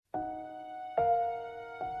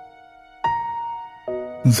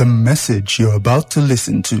The message you're about to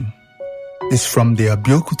listen to is from the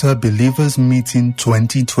Abeokuta Believers Meeting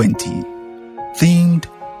 2020, themed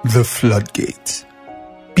The Floodgates.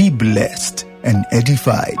 Be blessed and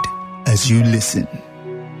edified as you listen.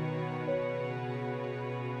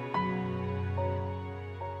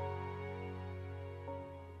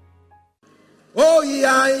 Oh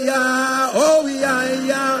yeah, yeah, oh yeah,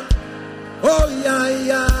 yeah, oh yeah,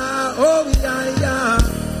 yeah, oh yeah, yeah,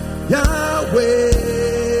 Yahweh.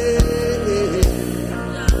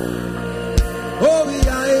 Oh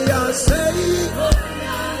yeah, yeah, say, oh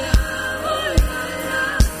yeah, yeah,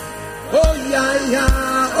 oh yeah,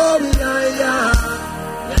 yeah, oh yeah, yeah.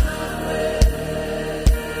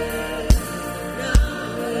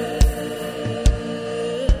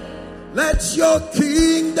 Let your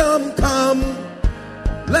kingdom come,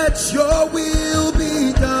 let your will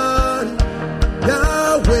be done,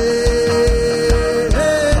 Yahweh.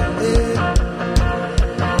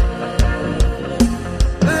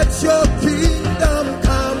 Let your kingdom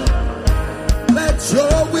come, let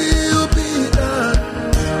your will be done,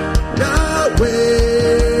 Yahweh.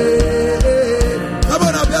 Come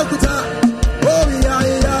on, Abeokuta. Oh yeah,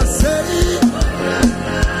 yeah, say.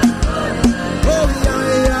 Oh yeah,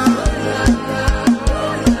 yeah.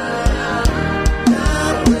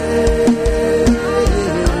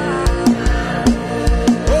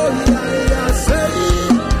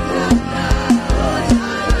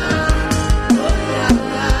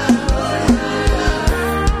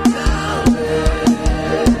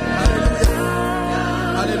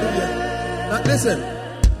 Listen,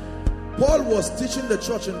 Paul was teaching the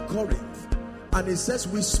church in Corinth, and he says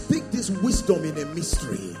we speak this wisdom in a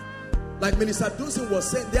mystery. Like Minister Dunsin was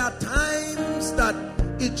saying, there are times that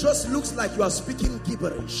it just looks like you are speaking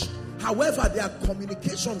gibberish. However, there are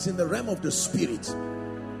communications in the realm of the spirit.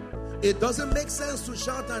 It doesn't make sense to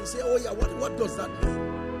shout and say, oh yeah, what does that mean?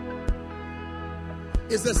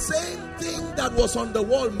 It's the same thing that was on the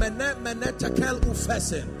wall, Mene, Mene, Tekel,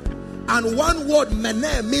 Ufesen. And one word,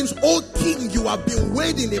 Mene, means, oh king, you have been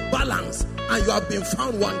weighed in a balance and you have been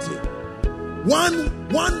found wanting. One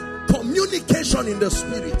communication in the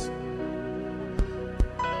spirit.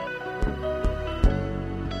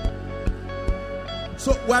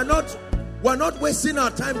 So we're not wasting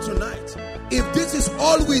our time tonight. If this is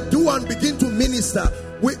all we do and begin to minister,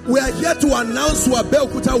 we are here to announce to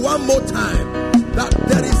Abeokuta one more time that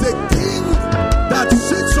there is a king that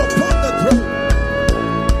sits upon the throne.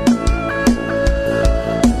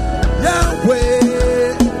 Yahweh.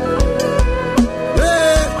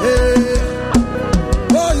 Hey, hey.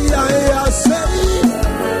 Oh yeah, yeah, say.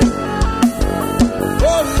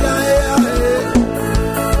 Oh yeah, yeah, hey.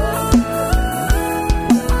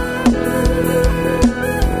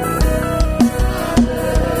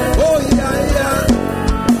 Oh yeah, yeah.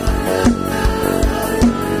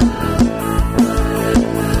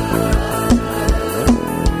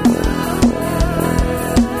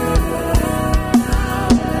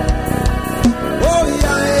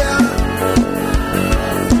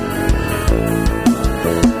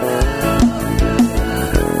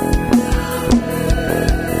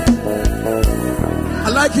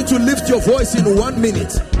 You to lift your voice in 1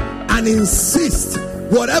 minute and insist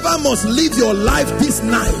whatever must live your life this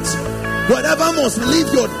night, whatever must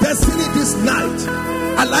live your destiny this night,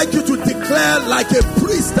 I'd like you to declare like a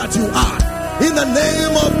priest that you are, in the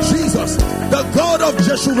name of Jesus, the God of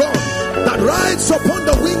Jeshurun that rides upon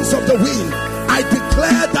the wings of the wind. I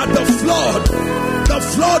declare that the flood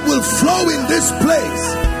will flow in this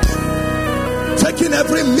place, taking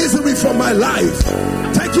every misery from my life,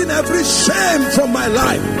 taking every shame from my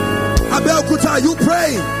life. Abeokuta, are you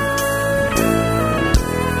praying?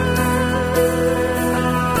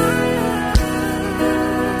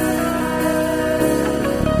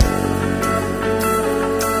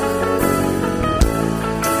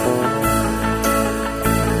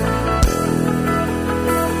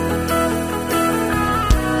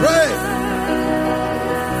 Pray.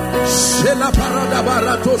 Shela parada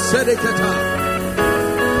barato sedeketa.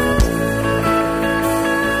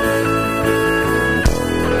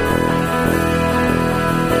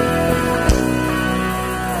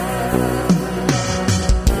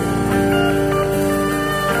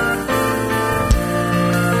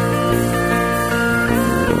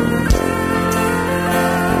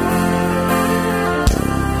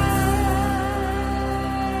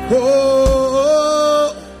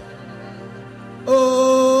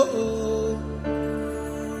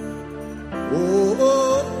 Oh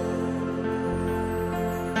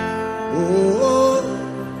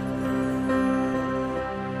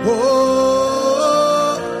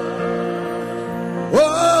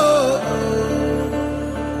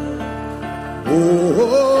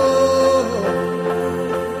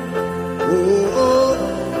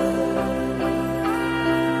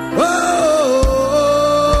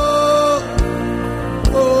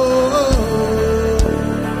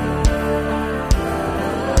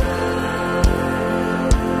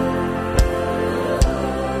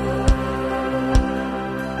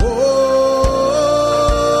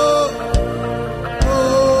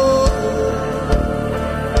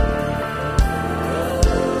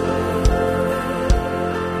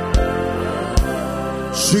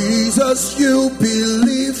Jesus, you be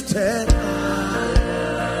lifted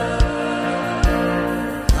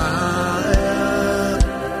higher,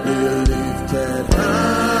 be lifted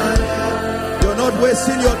higher. You're not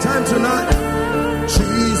wasting your time tonight.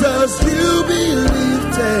 Jesus, you be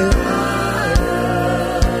lifted higher.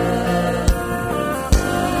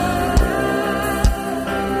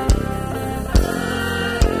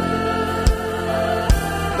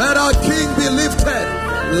 Let our King be lifted.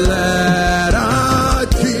 Let our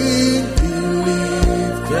King be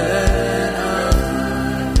lifted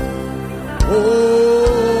high.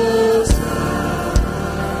 Oh,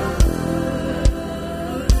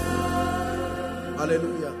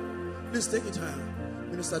 hallelujah. Please take it higher.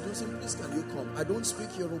 Minister Joseph, please can you come? I don't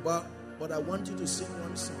speak Yoruba, but I want you to sing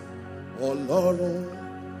one song. Oh Lord.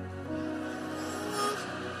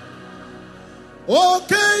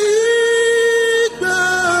 Okay.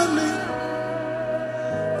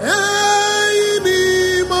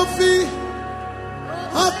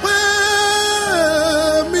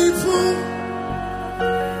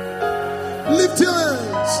 Lift your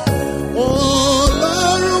hands. Oh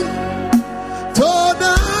Lord,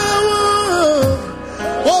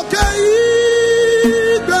 okay,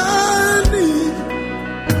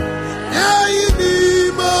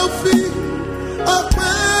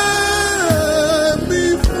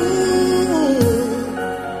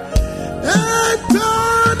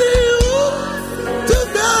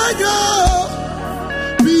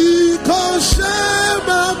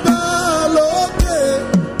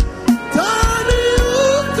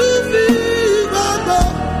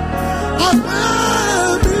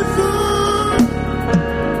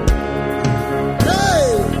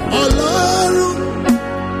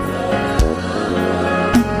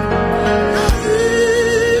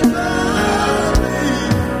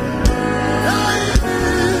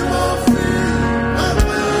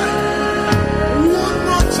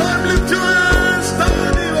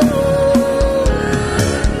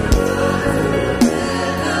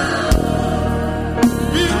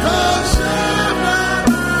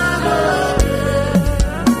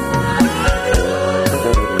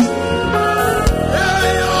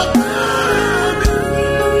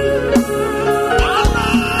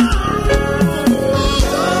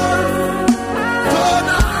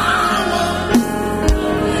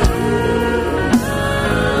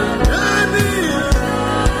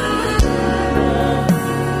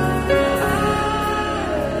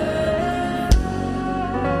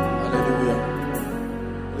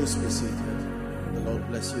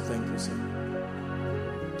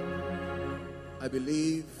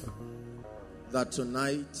 believe that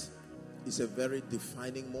tonight is a very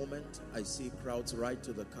defining moment. I see crowds right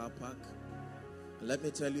to the car park. And let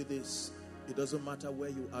me tell you this, it doesn't matter where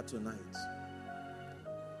you are tonight.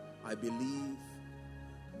 I believe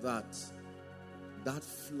that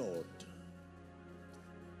flood,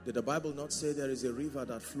 did the Bible not say there is a river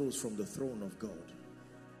that flows from the throne of God?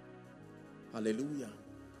 Hallelujah.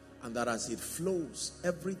 And that as it flows,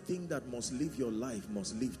 everything that must live your life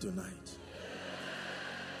must live tonight.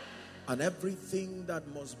 And everything that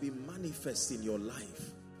must be manifest in your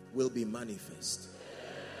life will be manifest.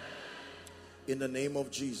 In the name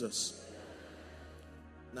of Jesus.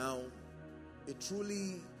 Now, it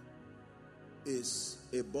truly is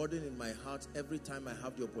a burden in my heart every time I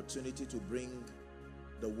have the opportunity to bring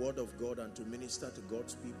the word of God and to minister to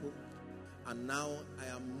God's people. And now I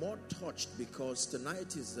am more touched because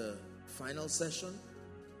tonight is the final session.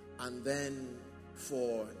 And then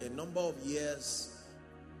for a number of years,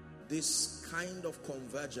 this kind of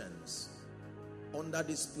convergence under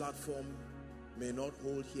this platform may not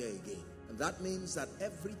hold here again. And that means that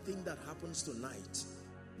everything that happens tonight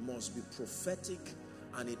must be prophetic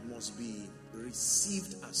and it must be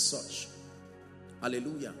received as such.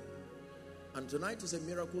 Hallelujah. And tonight is a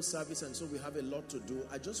miracle service, and so we have a lot to do.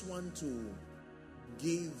 I just want to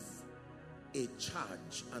give a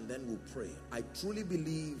charge and then we'll pray. I truly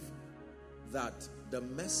believe that the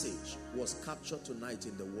message was captured tonight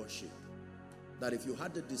in the worship. That if you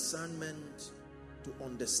had the discernment to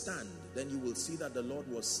understand, then you will see that the Lord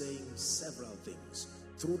was saying several things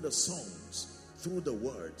through the songs, through the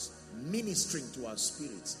words, ministering to our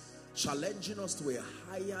spirits, challenging us to a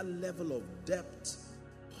higher level of depth,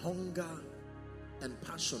 hunger, and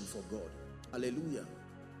passion for God. Hallelujah.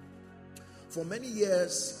 For many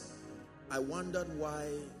years, I wondered why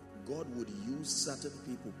God would use certain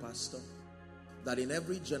people, Pastor. That in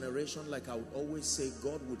every generation, like I would always say,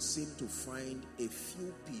 God would seem to find a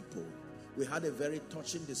few people. We had a very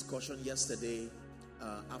touching discussion yesterday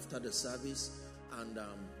after the service, and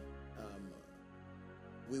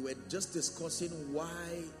we were just discussing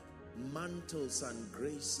why mantles and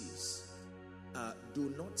graces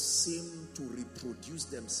do not seem to reproduce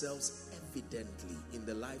themselves evidently in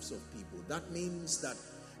the lives of people. That means that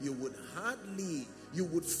you would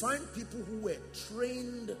find people who were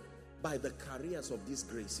trained by the careers of these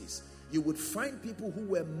graces. You would find people who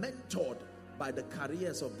were mentored by the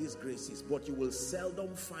careers of these graces, but you will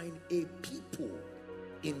seldom find a people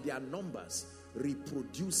in their numbers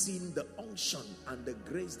reproducing the unction and the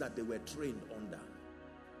grace that they were trained under.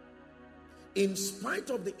 In spite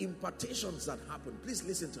of the impartations that happened, please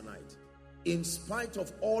listen tonight. In spite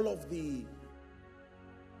of all of in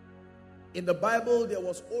the Bible, there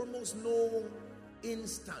was almost no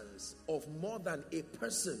instance of more than a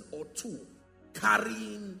person or two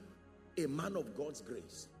carrying a man of God's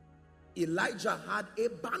grace. Elijah had a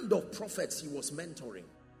band of prophets he was mentoring.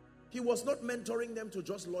 He was not mentoring them to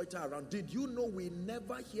just loiter around. Did you know we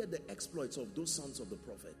never hear the exploits of those sons of the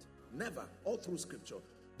prophet? Never. All through scripture.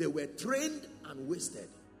 They were trained and wasted.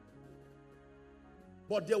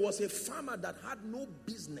 But there was a farmer that had no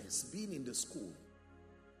business being in the school.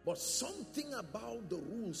 But something about the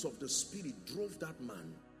rules of the Spirit drove that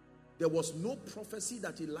man. There was no prophecy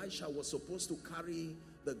that Elisha was supposed to carry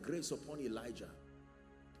the grace upon Elijah.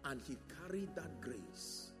 And he carried that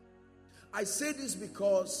grace. I say this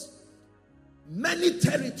because many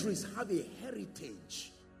territories have a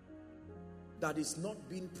heritage that is not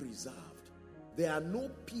being preserved. There are no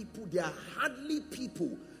people, there are hardly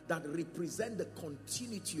people that represent the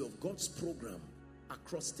continuity of God's program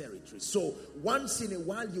across territories. So once in a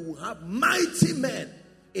while you will have mighty men,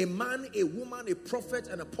 a man, a woman, a prophet,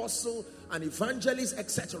 an apostle, an evangelist,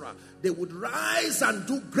 etc. They would rise and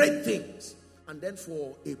do great things. And then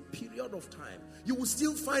for a period of time, you will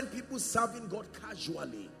still find people serving God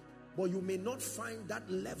casually, but you may not find that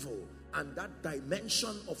level and that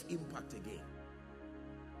dimension of impact again.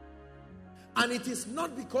 And it is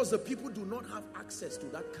not because the people do not have access to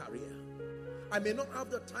that career. I may not have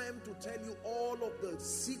the time to tell you all of the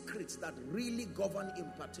secrets that really govern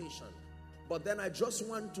impartation. But then I just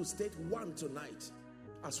want to state one tonight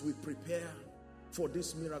as we prepare for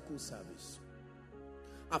this miracle service.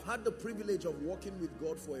 I've had the privilege of working with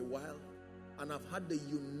God for a while, and I've had the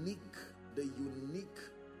unique,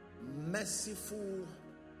 merciful,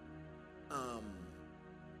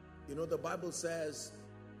 the Bible says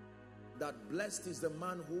that blessed is the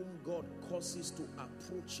man whom God causes to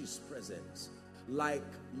approach his presence. Like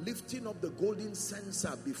lifting up the golden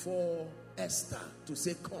censer before Esther to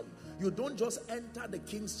say, come. You don't just enter the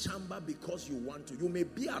king's chamber because you want to. You may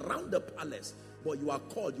be around the palace, but you are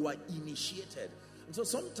called, you are initiated. And so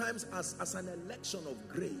sometimes as an election of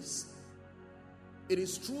grace, it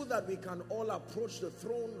is true that we can all approach the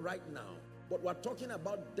throne right now, but we're talking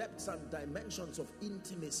about depths and dimensions of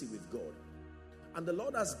intimacy with God. And the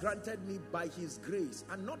Lord has granted me by his grace,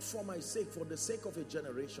 and not for my sake, for the sake of a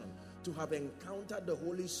generation, to have encountered the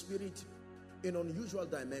Holy Spirit in unusual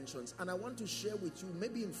dimensions. And I want to share with you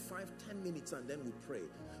maybe in 5-10 minutes, and then we pray,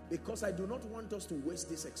 because I do not want us to waste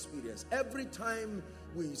this experience. Every time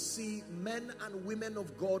we see men and women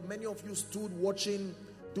of God, many of you stood watching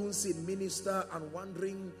Dunsin minister and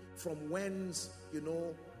wondering from whence,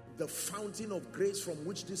 the fountain of grace from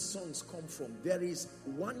which these songs come from. There is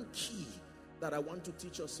one key that I want to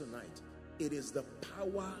teach us tonight. It is the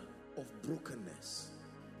power of brokenness.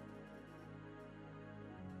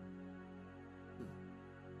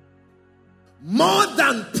 More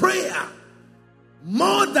than prayer,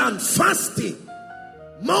 more than fasting,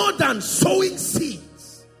 more than sowing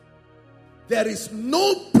seeds, there is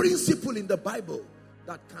no principle in the Bible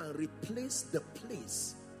that can replace the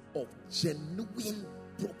place of genuine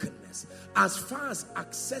brokenness as far as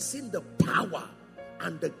accessing the power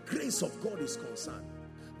and the grace of God is concerned.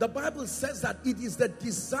 The Bible says that it is the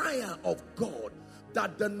desire of God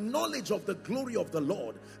that the knowledge of the glory of the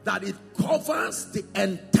Lord, that it covers the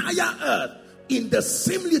entire earth in the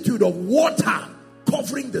similitude of water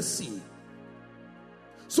covering the sea.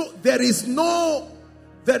 So there is no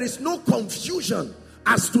confusion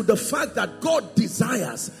as to the fact that God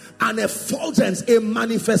desires an effulgence, a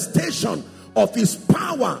manifestation of his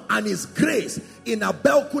power and his grace in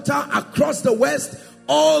Abeokuta, across the West,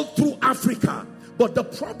 all through Africa. But the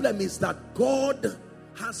problem is that God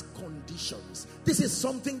has conditions. This is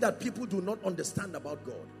something that people do not understand about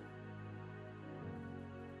God.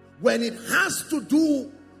 When it has to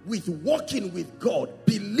do with walking with God,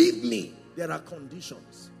 believe me, there are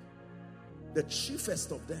conditions. The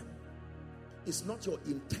chiefest of them is not your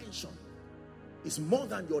intention. It's more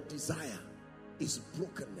than your desire. It's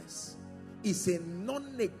brokenness. It's a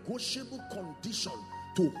non-negotiable condition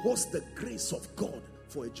to host the grace of God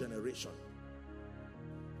for a generation.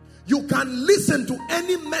 You can listen to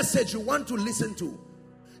any message you want to listen to.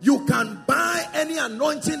 You can buy any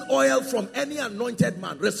anointing oil from any anointed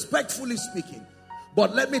man, respectfully speaking.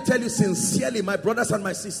 But let me tell you sincerely, my brothers and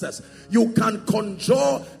my sisters, you can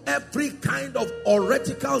conjure every kind of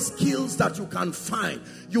oratorical skills that you can find.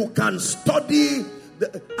 You can study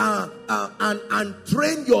and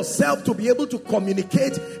train yourself to be able to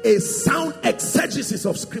communicate a sound exegesis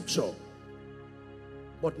of scripture.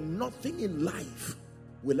 But nothing in life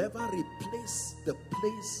will ever replace the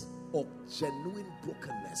place of genuine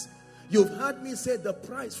brokenness. You've heard me say the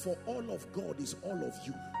price for all of God is all of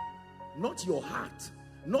you. Not your heart,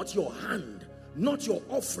 not your hand, not your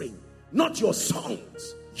offering, not your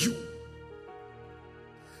songs. You.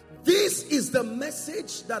 This is the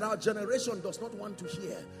message that our generation does not want to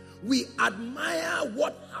hear. We admire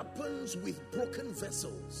what happens with broken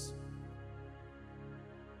vessels.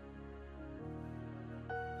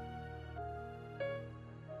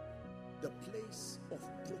 The place of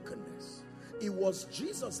brokenness. It was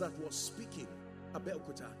Jesus that was speaking,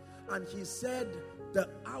 Abeokuta, and he said, the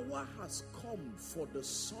hour has come for the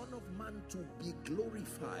Son of Man to be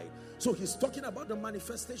glorified. So he's talking about the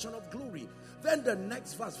manifestation of glory. Then the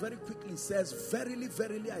next verse very quickly says, verily,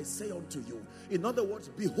 verily, I say unto you. In other words,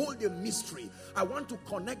 behold a mystery. I want to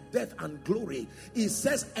connect death and glory. He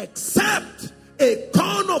says, except a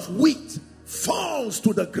corn of wheat falls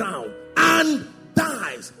to the ground and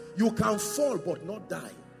dies. You can fall but not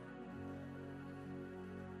die.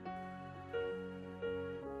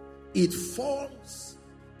 It falls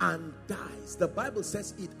and dies. The Bible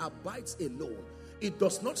says it abides alone. It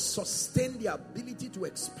does not sustain the ability to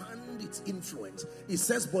expand its influence. It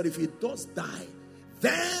says, but if it does die,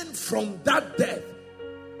 then from that death,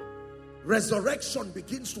 resurrection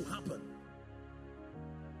begins to happen.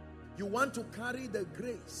 You want to carry the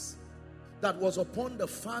grace that was upon the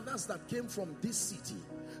fathers that came from this city.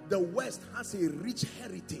 The West has a rich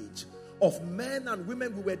heritage of men and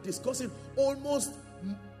women. We were discussing almost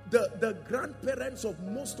the grandparents of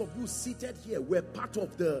most of you seated here were part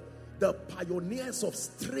of the pioneers of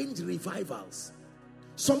strange revivals.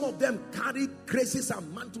 Some of them carried graces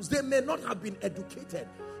and mantles. They may not have been educated,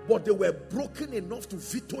 but they were broken enough to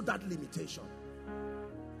veto that limitation.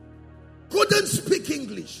 Couldn't speak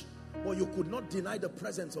English, but you could not deny the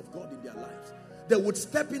presence of God in their lives. They would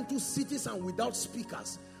step into cities and without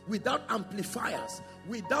speakers, without amplifiers,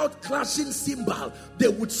 without clashing cymbal, they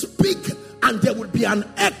would speak and there would be an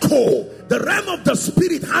echo. The realm of the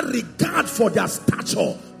spirit had regard for their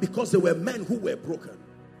stature because they were men who were broken.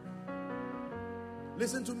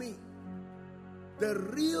 Listen to me. The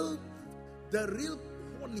real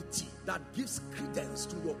quality that gives credence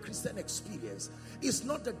to your Christian experience is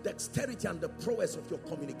not the dexterity and the prowess of your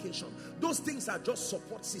communication. Those things are just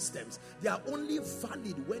support systems. They are only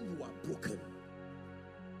valid when you are broken.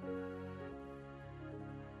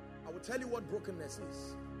 I will tell you what brokenness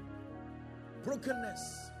is.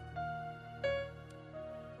 Brokenness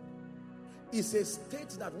is a state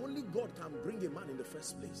that only God can bring a man in the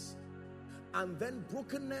first place. And then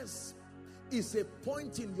brokenness is a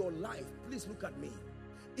point in your life. Please look at me.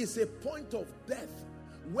 It's a point of death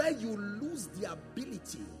where you lose the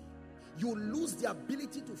ability. You lose the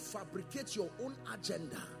ability to fabricate your own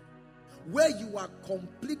agenda. Where you are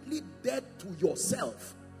completely dead to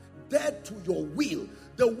yourself. Dead to your will.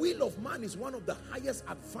 The will of man is one of the highest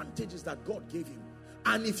advantages that God gave him.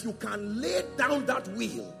 And if you can lay down that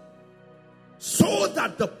will so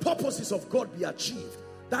that the purposes of God be achieved,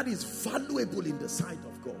 that is valuable in the sight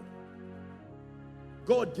of God.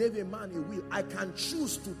 God gave a man a will. I can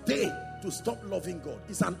choose today to stop loving God.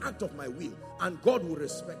 It's an act of my will, and God will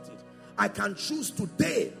respect it. I can choose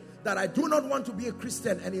today that I do not want to be a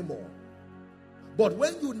Christian anymore. But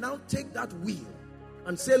when you now take that will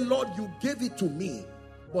and say, Lord, you gave it to me,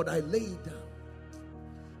 but I lay it down.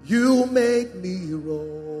 You made me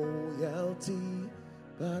royalty,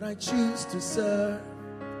 but I choose to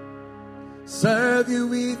serve you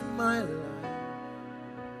with my life.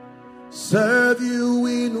 Serve you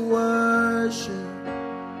in worship.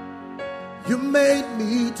 You made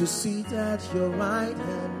me to sit at your right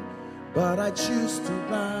hand, but I choose to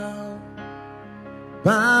bow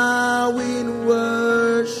in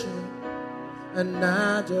worship and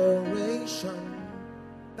adoration.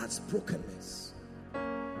 That's brokenness.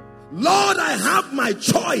 Lord, I have my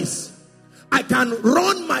choice. I can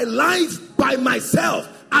run my life by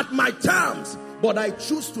myself at my terms, but I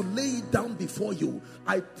choose to lay it down before you.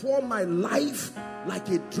 I pour my life like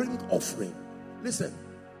a drink offering. Listen,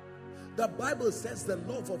 the Bible says the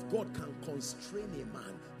love of God can constrain a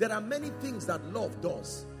man. There are many things that love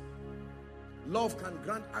does. Love can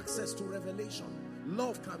grant access to revelation.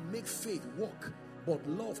 Love can make faith work. But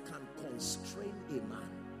love can constrain a man.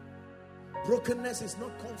 Brokenness is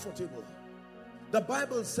not comfortable. The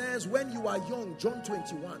Bible says when you are young, John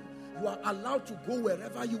 21, you are allowed to go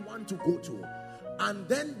wherever you want to go to. And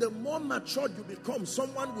then the more matured you become,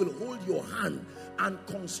 someone will hold your hand and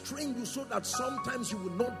constrain you so that sometimes you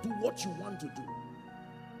will not do what you want to do.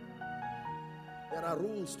 There are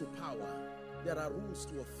rules to power. There are rules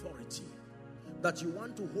to authority. That you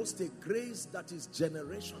want to host a grace that is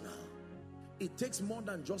generational. It takes more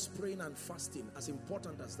than just praying and fasting, as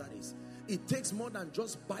important as that is. It takes more than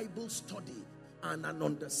just Bible study and an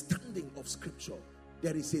understanding of scripture.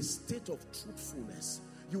 There is a state of truthfulness.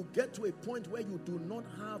 You get to a point where you do not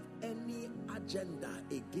have any agenda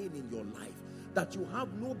again in your life. That you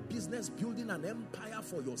have no business building an empire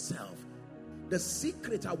for yourself. The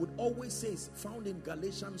secret, I would always say, is found in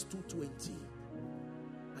Galatians 2:20.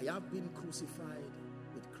 I have been crucified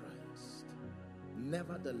with Christ.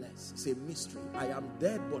 Nevertheless, it's a mystery. I am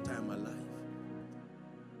dead, but I am alive.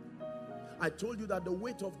 I told you that the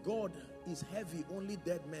weight of God is heavy. Only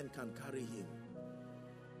dead men can carry him.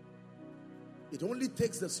 It only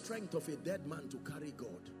takes the strength of a dead man to carry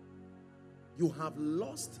God. You have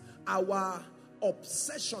lost our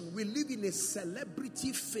obsession. We live in a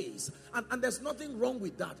celebrity phase. And there's nothing wrong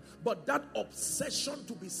with that. But that obsession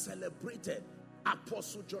to be celebrated.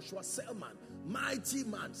 Apostle Joshua Selman, mighty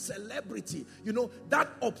man, celebrity. You know, that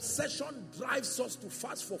obsession drives us to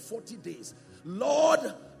fast for 40 days. Lord,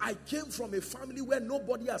 I came from a family where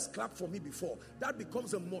nobody has clapped for me before. That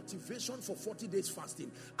becomes a motivation for 40 days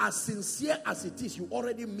fasting. As sincere as it is, you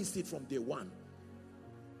already missed it from day one.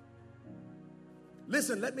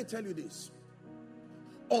 Listen, let me tell you this.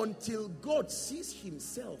 Until God sees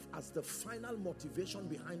himself as the final motivation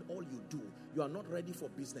behind all you do, you are not ready for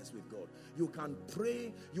business with God. You can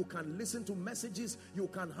pray, you can listen to messages, you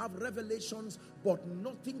can have revelations, but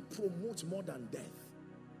nothing promotes more than death.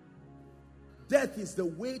 Death is the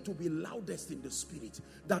way to be loudest in the spirit.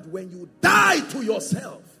 That when you die to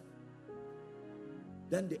yourself,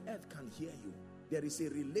 then the earth can hear you. There is a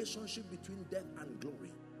relationship between death and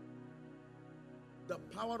glory. The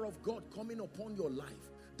power of God coming upon your life.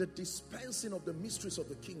 The dispensing of the mysteries of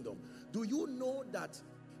the kingdom. Do you know that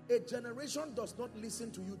a generation does not listen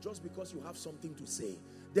to you just because you have something to say?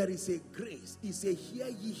 There is a grace. It's a hear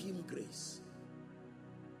ye him grace.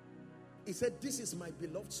 He said, this is my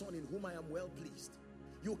beloved son in whom I am well pleased.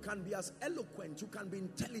 You can be as eloquent, you can be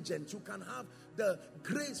intelligent, you can have the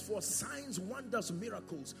grace for signs, wonders,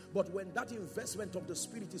 miracles. But when that investment of the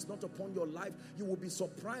Spirit is not upon your life, you will be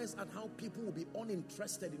surprised at how people will be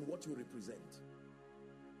uninterested in what you represent.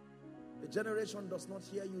 The generation does not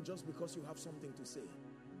hear you just because you have something to say.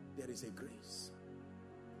 There is a grace.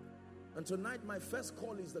 And tonight my first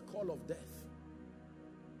call is the call of death.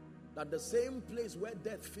 That the same place where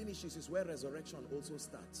death finishes is where resurrection also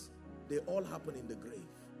starts. They all happen in the grave.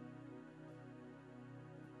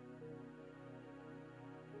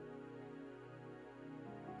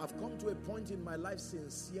 I've come to a point in my life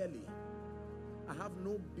sincerely. I have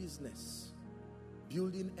no business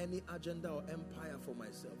building any agenda or empire for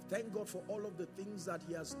myself. Thank God for all of the things that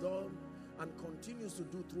he has done and continues to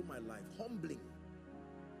do through my life. Humbling.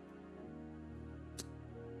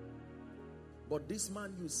 But this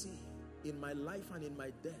man you see, in my life and in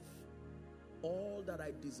my death, all that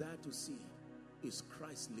I desire to see is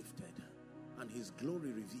Christ lifted and his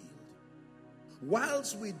glory revealed.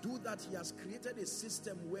 Whilst we do that, he has created a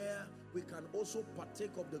system where we can also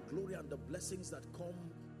partake of the glory and the blessings that come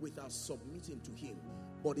with our submitting to him.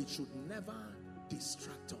 But it should never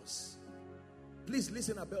distract us. Please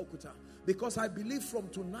listen, Abeokuta, because I believe from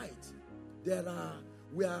tonight,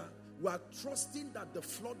 we are trusting that the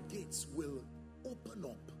floodgates will open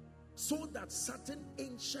up so that certain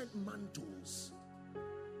ancient mantles,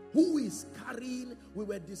 who is carrying, we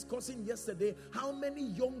were discussing yesterday, how many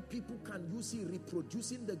young people can you see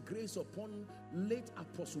reproducing the grace upon late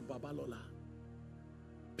Apostle Babalola?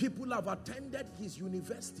 People have attended his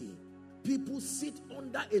university. People sit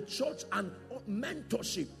under a church and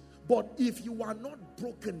mentorship. But if you are not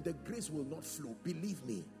broken, the grace will not flow. Believe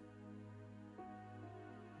me.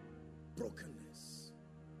 Brokenness.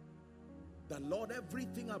 The Lord,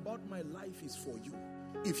 everything about my life is for you.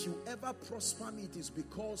 If you ever prosper me, it is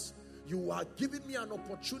because you are giving me an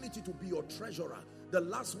opportunity to be your treasurer. The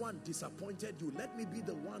last one disappointed you. Let me be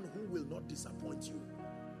the one who will not disappoint you.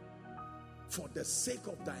 For the sake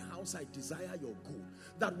of thy house, I desire your good.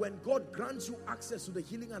 That when God grants you access to the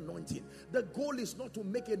healing anointing, the goal is not to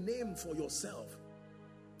make a name for yourself.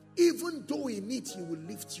 Even though in it, he will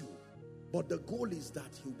lift you. But the goal is that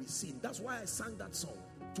he'll be seen. That's why I sang that song.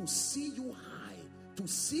 To see you high, to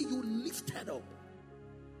see you lifted up.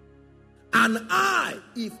 And I,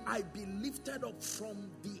 if I be lifted up from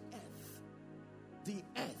the earth, the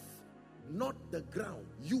earth, not the ground,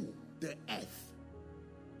 you, the earth.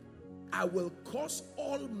 I will cause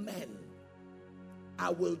all men, I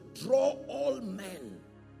will draw all men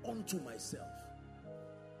unto myself.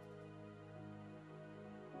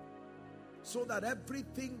 So that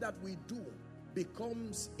everything that we do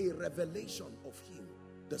becomes a revelation of Him.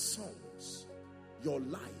 The songs, your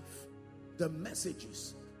life, the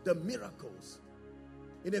messages, the miracles.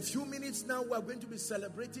 In a few minutes now, we are going to be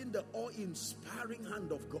celebrating the awe-inspiring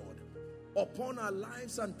hand of God upon our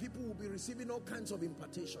lives, and people will be receiving all kinds of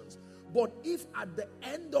impartations. But if at the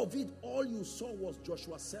end of it, all you saw was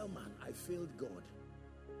Joshua Selman, I failed God.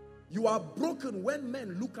 You are broken when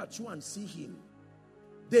men look at you and see Him.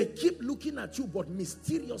 They keep looking at you, but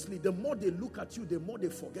mysteriously, the more they look at you, the more they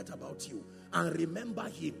forget about you and remember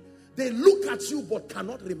Him. They look at you, but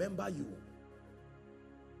cannot remember you.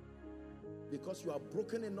 Because you are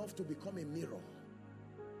broken enough to become a mirror,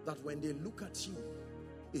 that when they look at you,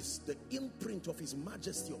 it's the imprint of His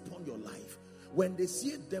majesty upon your life. When they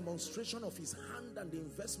see a demonstration of His hand and the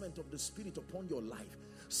investment of the Spirit upon your life,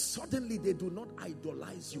 suddenly they do not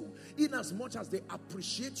idolize you. In as much as they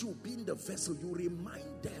appreciate you being the vessel, you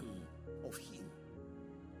remind them of Him.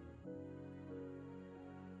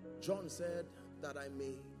 John said that I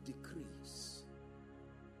may decrease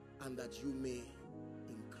and that you may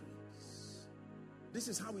increase. This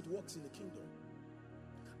is how it works in the kingdom.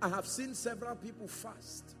 I have seen several people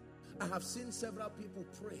fast. I have seen several people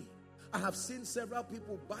pray. I have seen several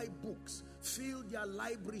people buy books, fill their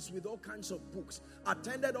libraries with all kinds of books,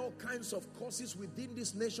 attended all kinds of courses within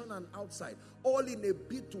this nation and outside, all in a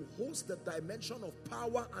bid to host the dimension of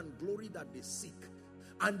power and glory that they seek.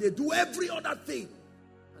 And they do every other thing,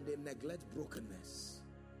 and they neglect brokenness.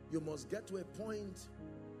 You must get to a point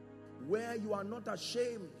where you are not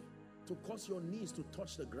ashamed to cause your knees to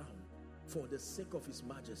touch the ground for the sake of His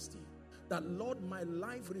majesty. That, Lord, my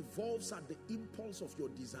life revolves at the impulse of your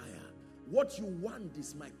desire. What you want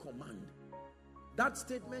is my command. That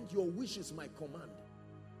statement, your wish is my command,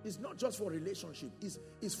 is not just for relationship,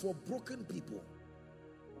 is for broken people.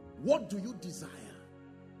 What do you desire?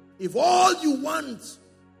 If all you want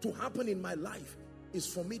to happen in my life is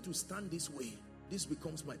for me to stand this way, this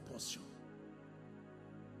becomes my posture.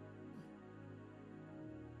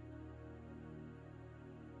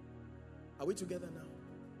 Are we together now?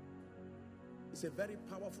 It's a very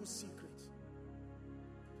powerful secret.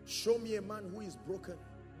 Show me a man who is broken,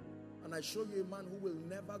 and I show you a man who will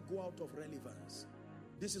never go out of relevance.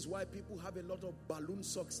 This is why people have a lot of balloon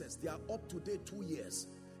success. They are up to date 2 years.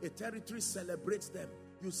 A territory celebrates them.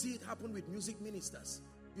 You see it happen with music ministers.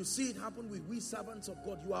 You see it happen with we servants of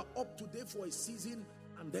God. You are up to date for a season,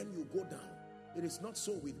 and then you go down. It is not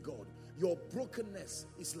so with God. Your brokenness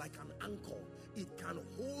is like an anchor. It can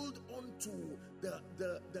hold on to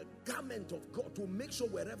the garment of God to make sure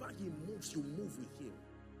wherever He moves, you move with Him.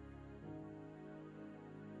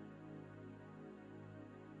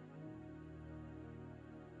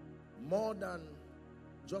 More than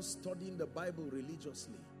just studying the Bible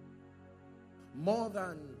religiously, more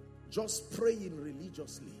than just praying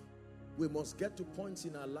religiously, we must get to points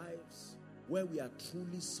in our lives where we are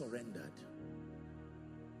truly surrendered.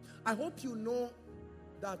 I hope you know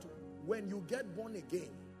that when you get born again,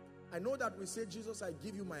 I know that we say, Jesus, I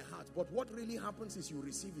give you my heart, but what really happens is you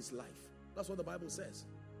receive His life. That's what the Bible says.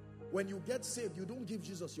 When you get saved, you don't give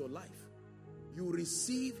Jesus your life. You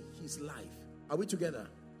receive His life. Are we together?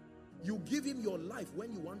 You give Him your life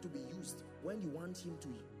when you want to be used, when you want Him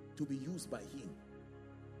to be used by Him.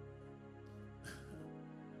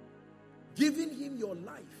 Giving Him your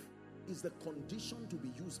life is the condition to be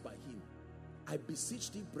used by Him. I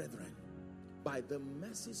beseech thee, brethren, by the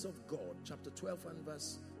mercies of God, chapter 12 and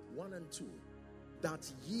verse 1 and 2, that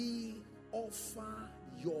ye offer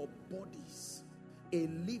your bodies a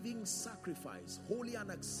living sacrifice, holy and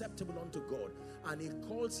acceptable unto God. And He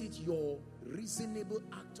calls it your reasonable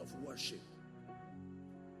act of worship.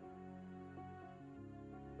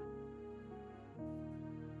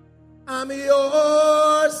 I'm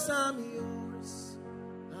yours, I'm yours,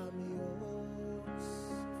 I'm yours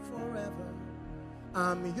forever.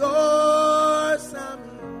 I'm yours, I'm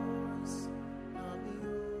yours, I'm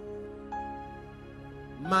yours.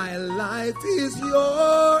 My life is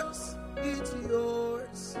yours, it's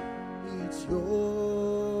yours, it's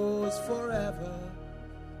yours forever.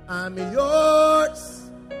 I'm yours.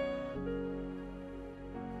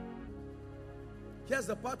 Here's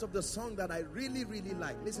the part of the song that I really, really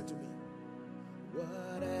like. Listen to me.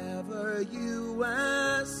 Whatever you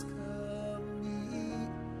ask of me,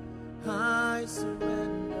 I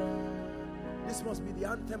surrender. This must be the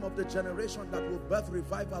anthem of the generation that will birth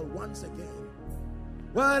revival once again.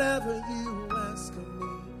 Whatever you ask of me,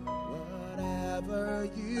 whatever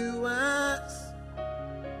you ask,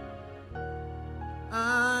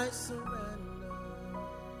 I surrender.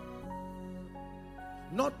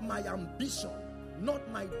 Not my ambition,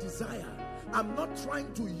 not my desire. I'm not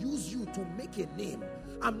trying to use you to make a name.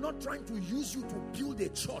 I'm not trying to use you to build a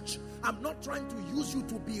church. I'm not trying to use you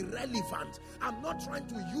to be relevant. I'm not trying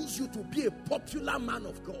to use you to be a popular man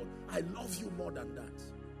of God. I love you more than that.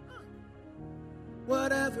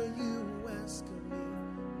 Whatever you ask of me,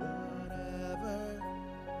 whatever,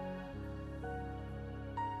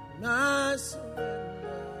 I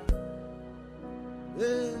surrender.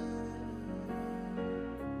 Yeah.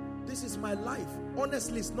 This is my life.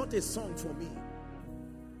 Honestly, it's not a song for me.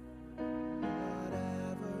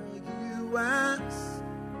 Ask,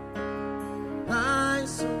 I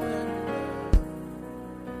surrender.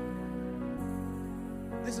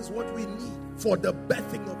 This is what we need for the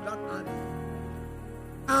birthing of that army.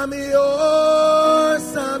 I'm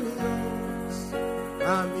yours, I'm yours,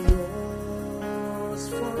 I'm yours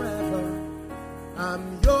forever.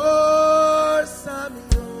 I'm yours, I'm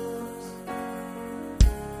yours.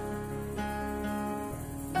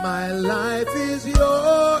 My life is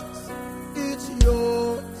yours, it's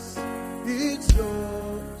yours. It's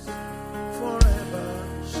yours forever.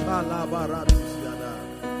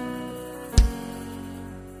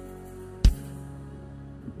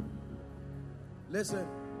 Listen,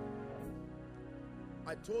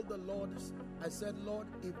 I told the Lord, I said, Lord,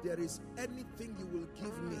 if there is anything you will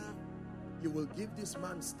give me, you will give this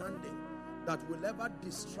man standing that will ever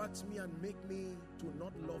distract me and make me to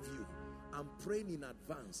not love you. I'm praying in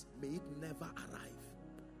advance, may it never arrive.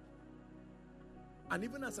 And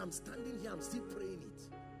even as I'm standing here, I'm still praying it.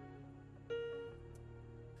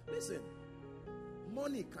 Listen,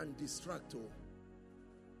 money can distract.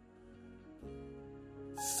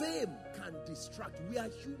 Fame can distract. We are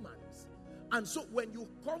humans. And so when you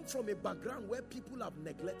come from a background where people have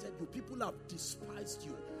neglected you, people have despised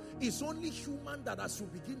you, it's only human that as you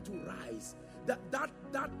begin to rise, that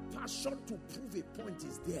passion to prove a point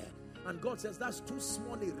is there. And God says, that's too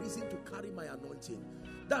small a reason to carry my anointing.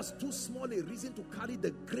 That's too small a reason to carry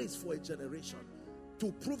the grace for a generation.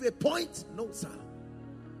 To prove a point? No, sir.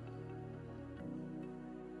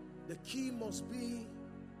 The key must be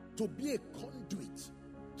to be a conduit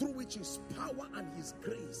through which His power and His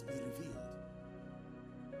grace be revealed.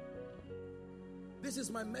 This is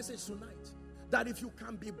my message tonight. That if you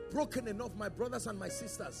can be broken enough, my brothers and my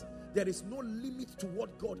sisters, there is no limit to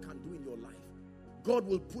what God can do in your life. God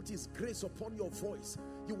will put His grace upon your voice.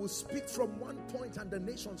 You will speak from one point and the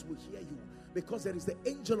nations will hear you, because there is the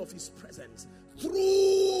angel of His presence.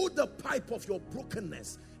 Through the pipe of your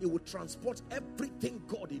brokenness, it will transport everything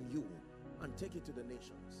God in you and take it to the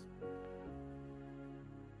nations.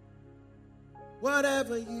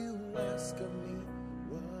 Whatever you ask of me,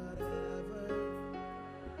 whatever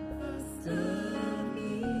ask of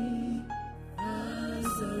me, I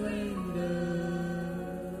surrender.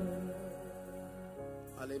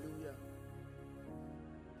 Hallelujah.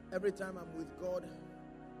 Every time I'm with God,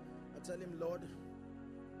 I tell Him, Lord,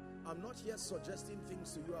 I'm not here suggesting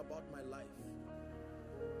things to you about my life.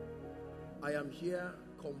 I am here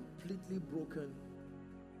completely broken.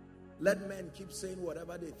 Let men keep saying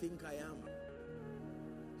whatever they think I am.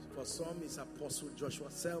 For some, it's Apostle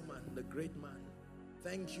Joshua Selman, the great man.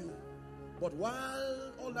 Thank you. But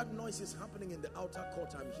while all that noise is happening in the outer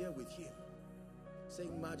court, I'm here with him,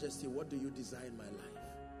 saying, Majesty, what do you desire in my life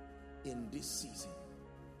in this season?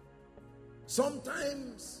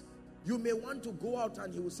 Sometimes you may want to go out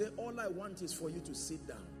and he will say, all I want is for you to sit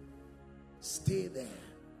down. Stay there.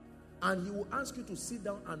 And he will ask you to sit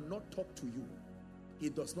down and not talk to you. He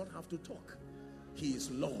does not have to talk. He is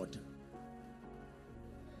Lord.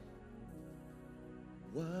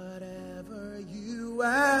 Whatever you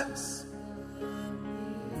ask,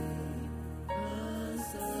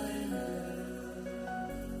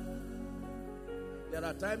 there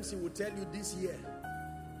are times he will tell you this year,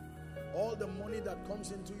 all the money that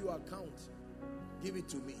comes into your account, give it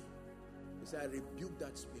to me. He said, I rebuke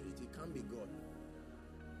that spirit. It can't be God.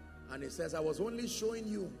 And he says, I was only showing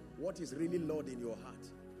you what is really Lord in your heart.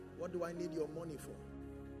 What do I need your money for?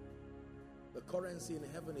 The currency in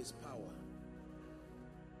heaven is power.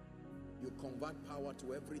 You convert power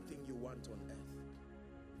to everything you want on earth.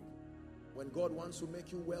 When God wants to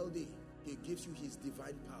make you wealthy, He gives you His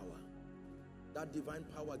divine power. That divine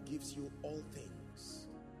power gives you all things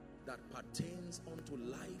that pertains unto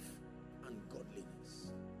life and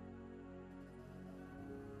godliness.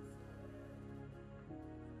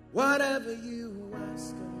 Whatever you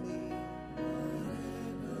ask of me,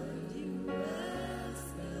 whatever you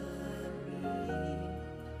ask of me,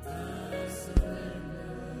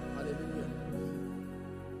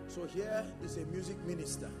 here is a music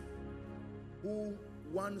minister who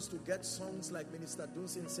wants to get songs like Minister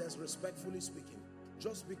Dunsin says, respectfully speaking.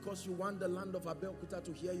 Just because you want the land of Abeokuta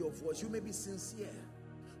to hear your voice, you may be sincere,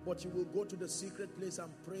 but you will go to the secret place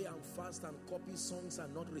and pray and fast and copy songs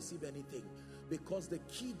and not receive anything. Because the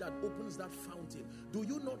key that opens that fountain, do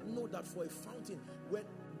you not know that for a fountain,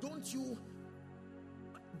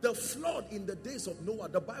 the flood in the days of Noah,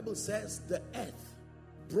 the Bible says the earth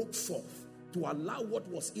broke forth to allow what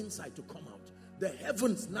was inside to come out. The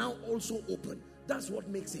heavens now also open. That's what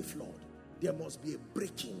makes a flood. There must be a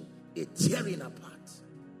breaking, a tearing apart.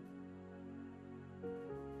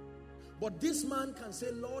 But this man can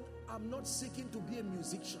say, Lord, I'm not seeking to be a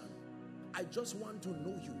musician. I just want to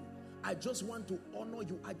know you. I just want to honor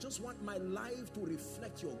you. I just want my life to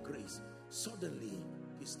reflect your grace. Suddenly,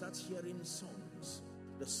 he starts hearing songs.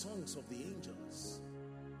 The songs of the angels.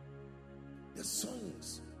 The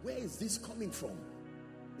songs. Where is this coming from?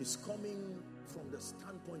 It's coming from the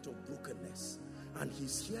standpoint of brokenness. And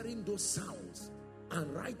he's hearing those sounds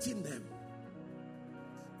and writing them.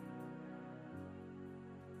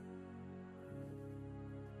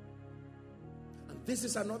 And this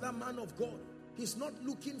is another man of God. He's not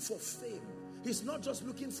looking for fame. He's not just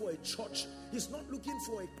looking for a church. He's not looking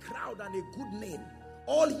for a crowd and a good name.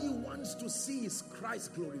 All he wants to see is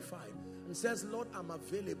Christ glorified. And says, Lord, I'm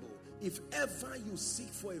available. If ever you seek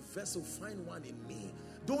for a vessel, find one in me.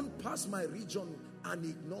 Don't pass my region and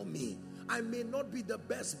ignore me. I may not be the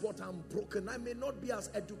best, but I'm broken. I may not be as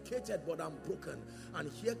educated, but I'm broken. And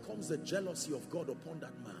here comes the jealousy of God upon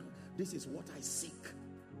that man. This is what I seek.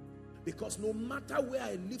 Because no matter where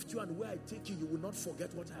I lift you and where I take you, you will not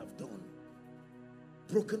forget what I have done.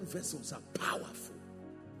 Broken vessels are powerful.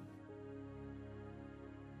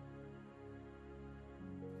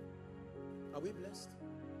 Are we blessed?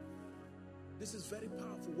 This is very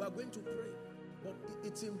powerful. We are going to pray. But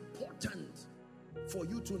it's important for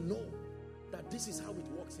you to know that this is how it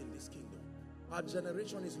works in this kingdom. Our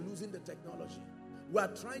generation is losing the technology. We are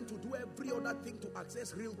trying to do every other thing to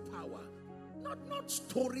access real power. Not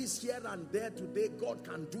stories here and there today. God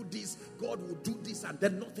can do this, God will do this, and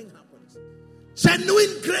then nothing happens.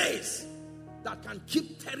 Genuine grace that can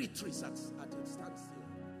keep territories at a standstill.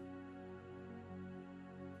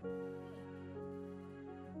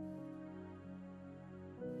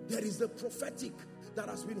 There is the prophetic that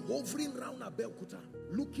has been hovering around Abeokuta,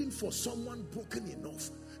 looking for someone broken enough.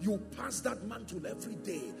 You pass that mantle every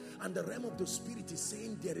day, and the realm of the spirit is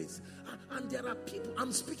saying there is, and there are people.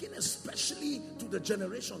 I'm speaking especially to the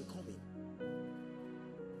generation coming.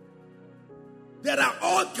 There are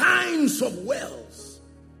all kinds of wells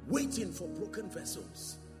waiting for broken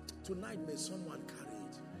vessels. Tonight, may someone carry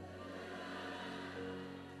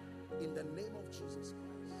it. In the name of Jesus Christ.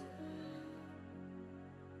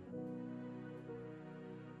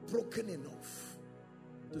 Broken enough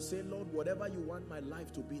to say, Lord, whatever you want my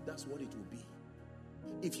life to be, that's what it will be.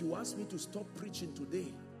 If you ask me to stop preaching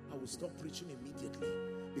today, I will stop preaching immediately,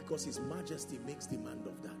 because His Majesty makes demand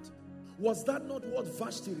of that. Was that not what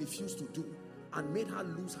Vashti refused to do and made her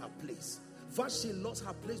lose her place? Vashti lost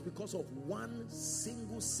her place because of one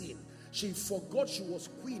single sin. She forgot she was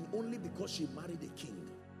queen only because she married a king.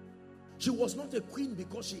 She was not a queen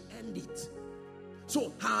because she earned it.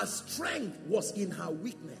 So her strength was in her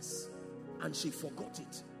weakness, and she forgot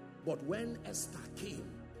it. But when Esther came,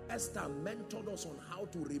 Esther mentored us on how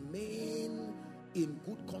to remain in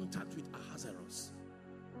good contact with Ahasuerus.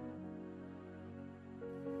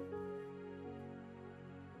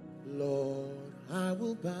 Lord, I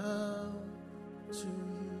will bow to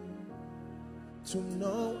you, to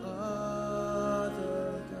no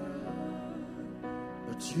other God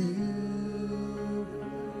but you.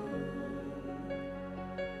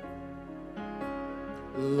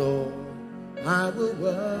 Lord, I will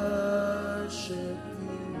worship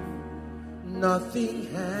you. Nothing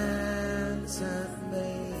hands have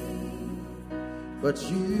made but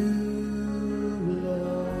you,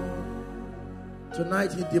 Lord.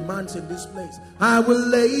 Tonight He demands in this place, I will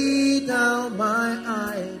lay down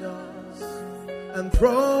my idols and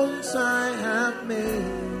thrones I have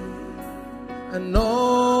made, and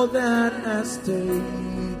all that has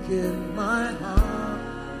taken my heart.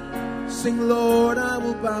 Sing, Lord, I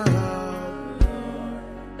will bow.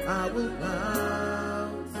 I will bow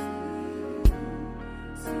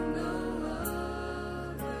to no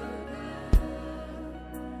other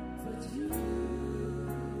but you.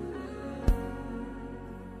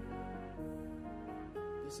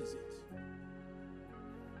 This is it.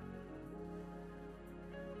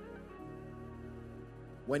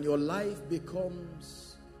 When your life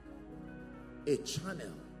becomes a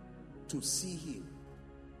channel to see Him,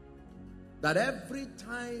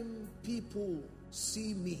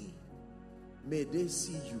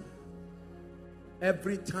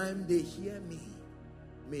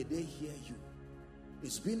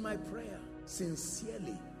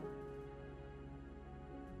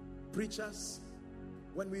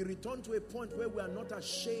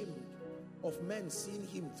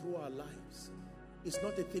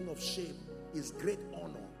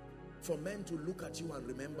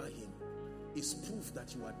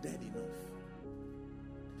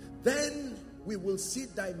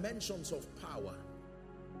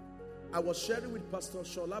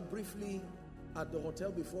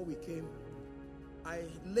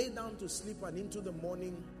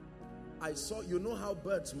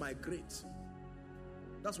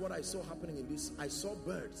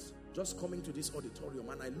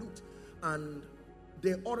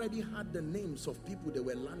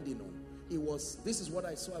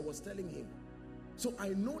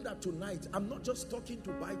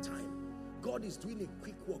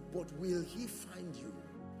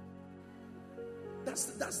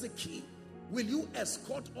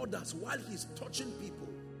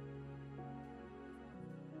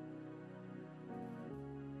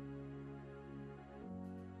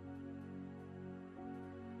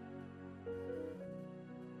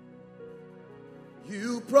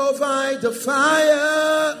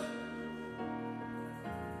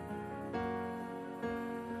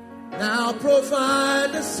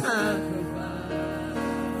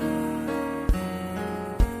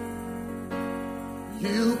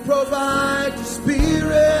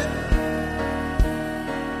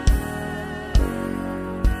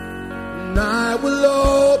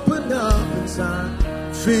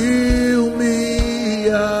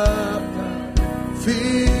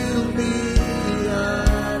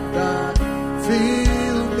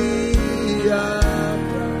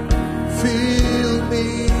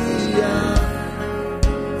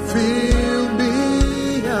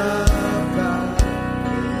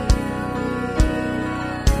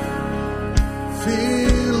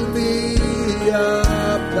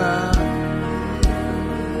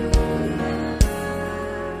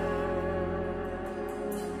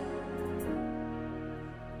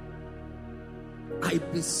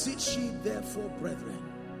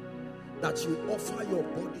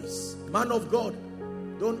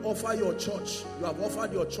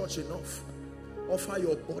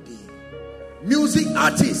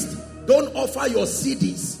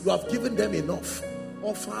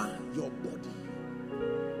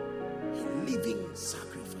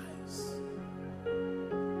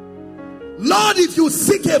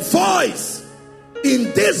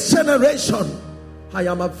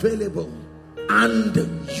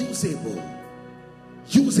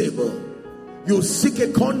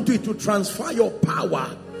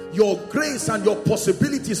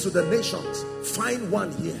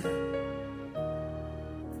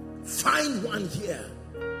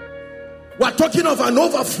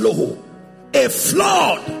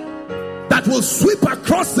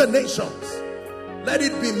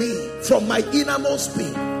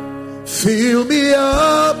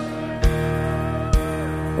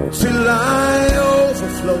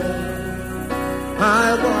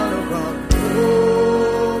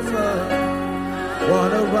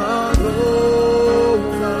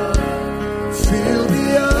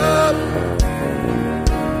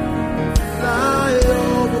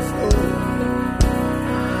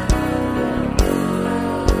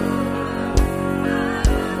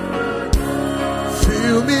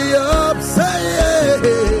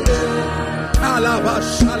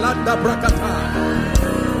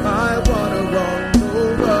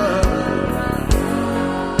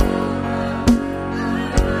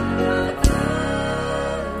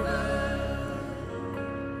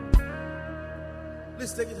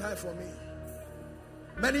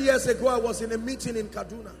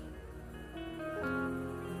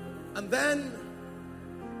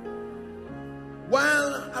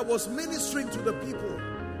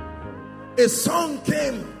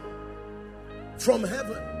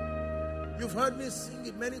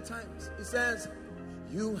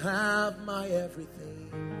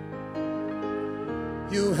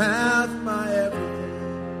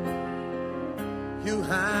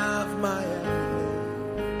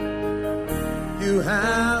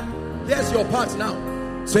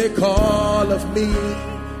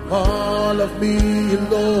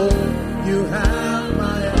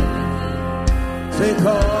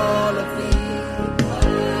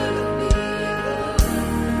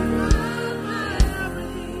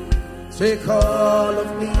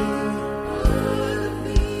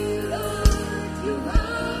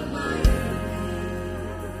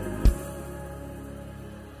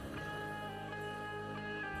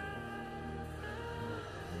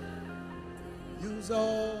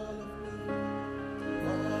 all of me.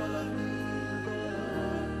 All of me,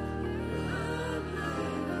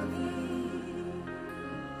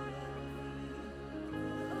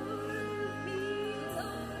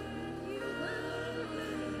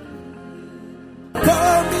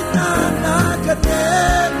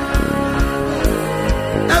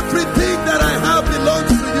 everything that I have belongs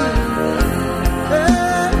to you.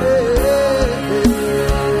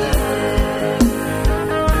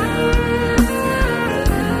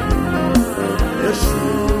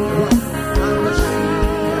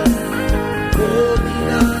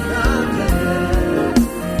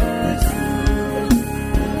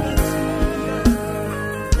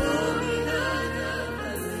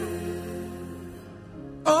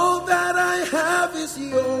 All that I have is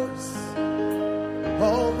yours.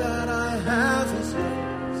 All that I have is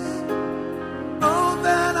yours. All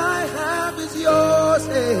that I have is yours.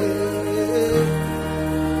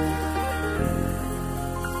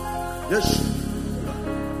 Yeshua,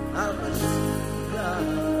 HaMashiach.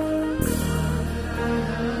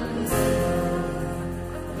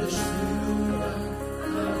 Yeshua,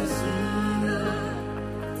 HaMashiach.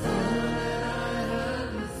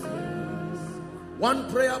 One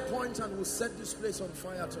prayer point and we'll set this place on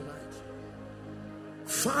fire tonight.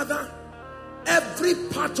 Father, every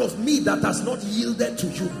part of me that has not yielded to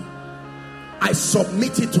you, I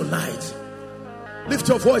submit it tonight. Lift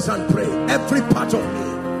your voice and pray. Every part of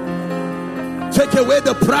me. Take away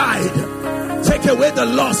the pride. Take away the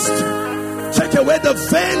lust. Take away the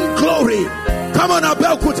vain glory. Come on,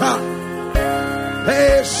 Abeokuta.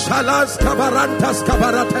 Hey, Shalas Kabarantas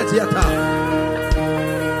Kabaratatiata.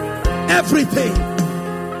 Everything.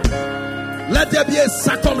 Let there be a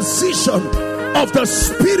circumcision of the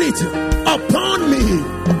Spirit upon me.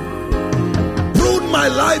 Prune my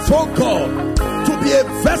life, oh God, to be a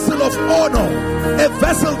vessel of honor, a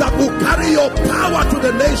vessel that will carry your power to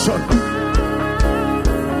the nation.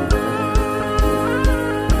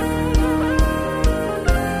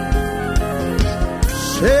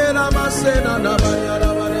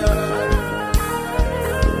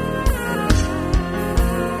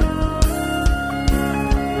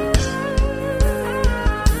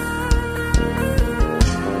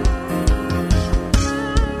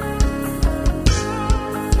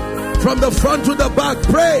 From the front to the back,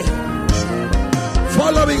 pray.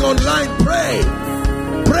 Following online, pray.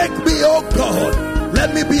 Break me, oh God.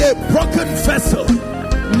 Let me be a broken vessel.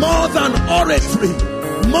 More than oratory,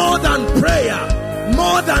 more than prayer,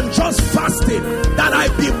 more than just fasting. That I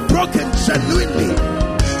be broken genuinely,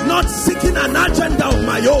 not seeking an agenda of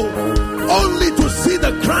my own, only to see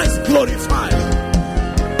the Christ glorified.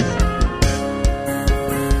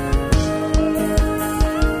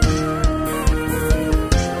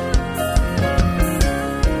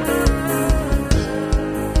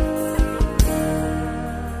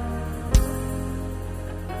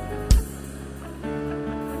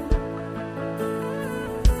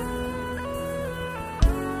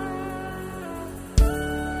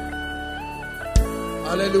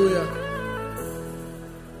 Hallelujah.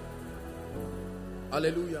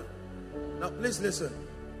 Hallelujah. Now please listen.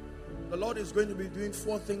 The Lord is going to be doing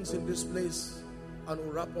 4 things in this place, and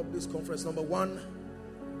we'll wrap up this conference. Number 1,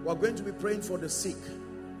 we're going to be praying for the sick.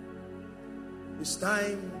 It's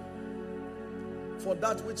time for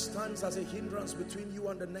that which stands as a hindrance between you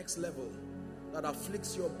and the next level, that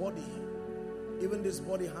afflicts your body. Even this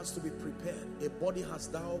body has to be prepared. A body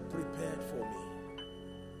hast thou prepared for me.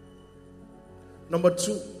 Number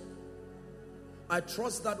 2, I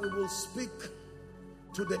trust that we will speak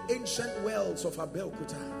to the ancient wells of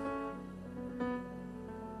Abeokuta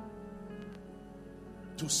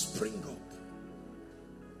to spring up.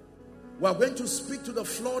 We are going to speak to the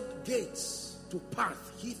floodgates, to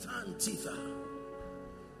Path, Hither and Thither,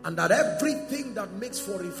 and that everything that makes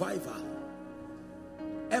for revival,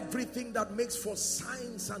 everything that makes for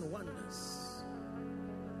signs and wonders,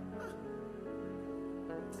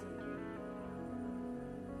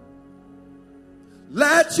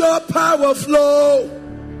 let your power flow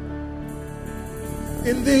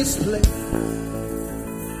in this place.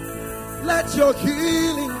 Let your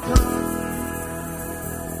healing come.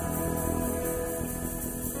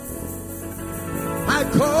 I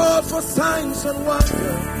call for signs and wonders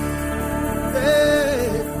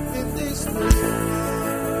in this place.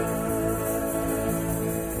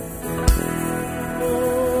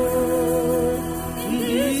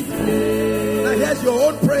 Now here's your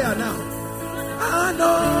own prayer now. Anointing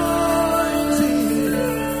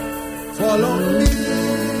fall on me.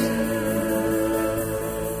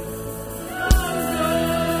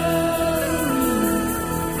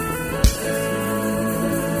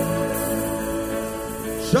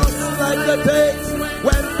 Just like the days when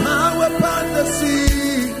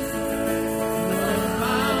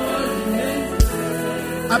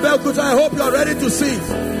Abeokuta, I hope you are ready to sing.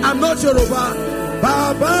 I'm not Yoruba.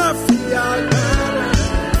 Baba Fiagara.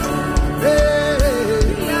 Hey.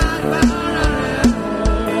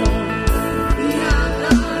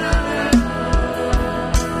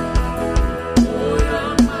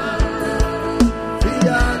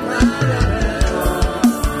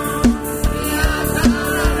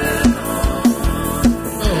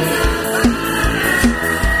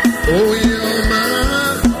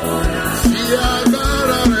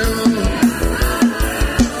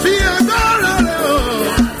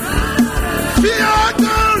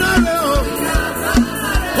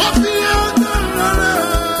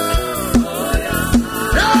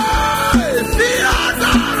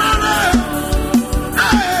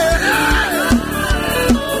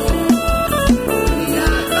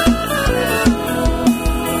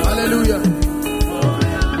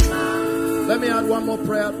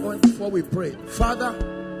 We pray, Father,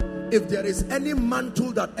 if there is any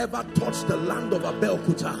mantle that ever touched the land of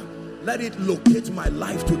Abeokuta, let it locate my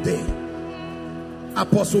life today.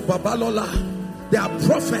 Apostle Babalola, there are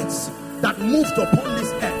prophets that moved upon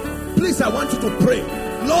this earth. Please, I want you to pray,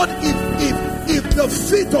 Lord, if the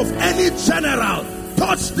feet of any general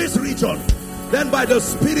touch this region, then by the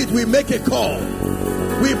Spirit we make a call.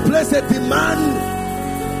 We place a demand.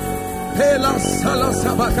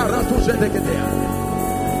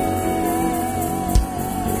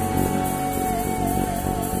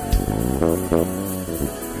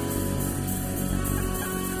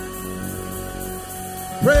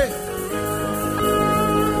 Pray.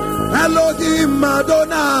 Elohim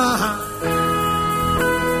Madonna.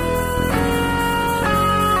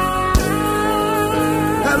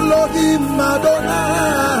 Elohim Madonna.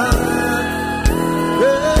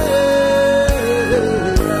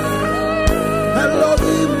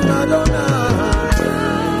 Elohim Madonna.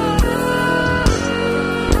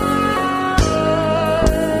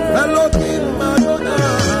 Elohim Madonna.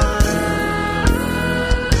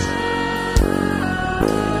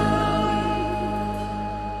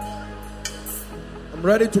 I'm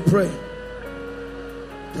ready to pray.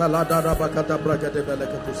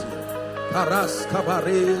 Paras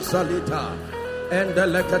kabare salita and the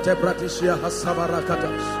lekate bratishia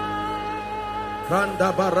hasabarakatas.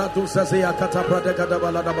 Randa baratu sazia kata bradekada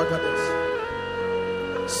balada bakadas.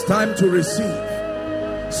 It's time to receive.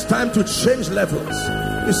 It's time to change levels.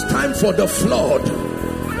 It's time for the flood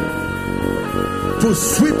to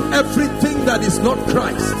sweep everything that is not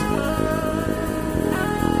Christ.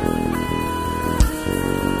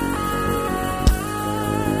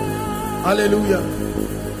 Hallelujah.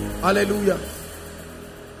 Hallelujah.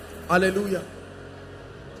 Hallelujah.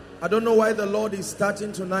 I don't know why the Lord is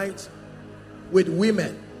starting tonight with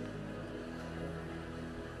women.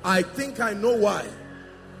 I think I know why.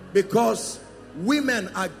 Because women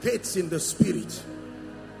are gates in the spirit.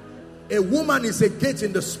 A woman is a gate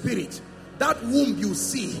in the spirit. That womb you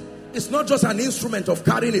see is not just an instrument of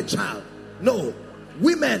carrying a child. No.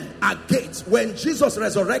 Women are gates. When Jesus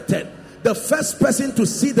resurrected, the first person to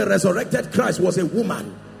see the resurrected Christ was a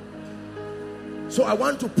woman. So I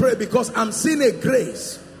want to pray because I'm seeing a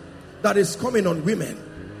grace that is coming on women.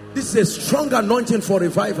 This is a strong anointing for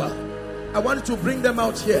revival. I want to bring them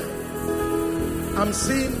out here. I'm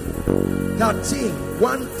seeing 13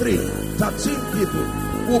 people.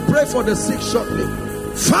 We'll pray for the sick shortly.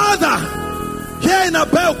 Father, here in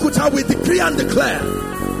Abeokuta we decree and declare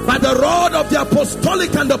by the rod of the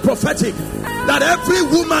apostolic and the prophetic that every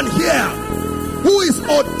woman here who is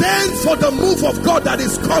ordained for the move of God that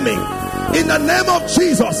is coming, in the name of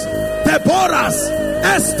Jesus, Deborah's,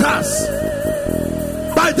 Esther's,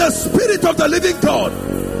 by the Spirit of the living God,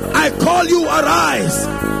 I call you, arise.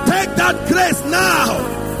 Take that grace now.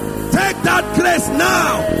 Take that grace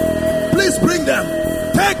now. Please bring them.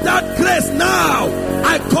 Take that grace now.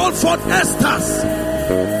 I call forth Esther's,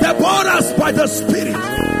 Deborah's by the Spirit.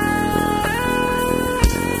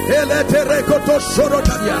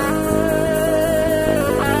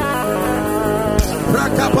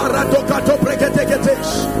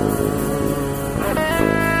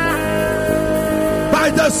 By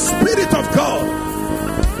the Spirit of God,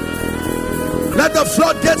 let the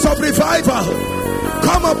floodgates of revival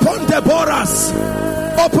come upon Deborah's.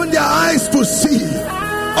 Open their eyes to see,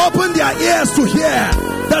 open their ears to hear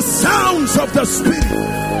the sounds of the Spirit.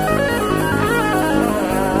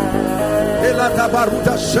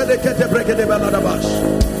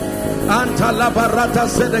 Anta la barata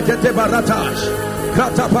sedekete baratash.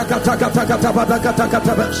 Kata pakata kata kata kata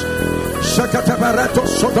kata bash. Shakata barato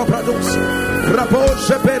sotopradus. Rabo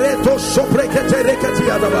shepereto soprekete reketi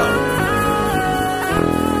adaba.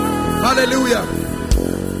 Hallelujah.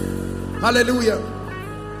 Hallelujah.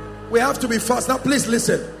 We have to be fast. Now please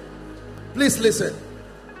listen. Please listen.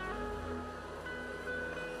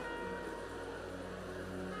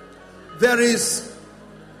 There is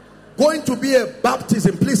going to be a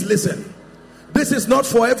baptism. Please listen. This is not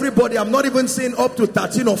for everybody. I'm not even saying up to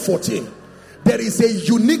 13 or 14. There is a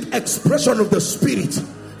unique expression of the Spirit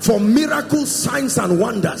for miracles, signs and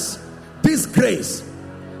wonders. This grace,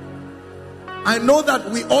 I know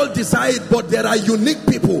that we all desire it, but there are unique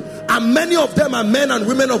people, and many of them are men and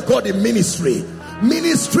women of God in ministry.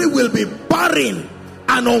 Ministry will be barren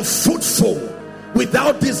and unfruitful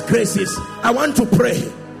without these graces. I want to pray.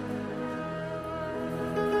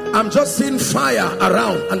 I'm just seeing fire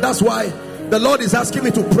around, and that's why the Lord is asking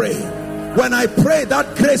me to pray. When I pray,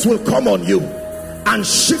 that grace will come on you and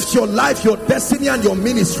shift your life, your destiny and your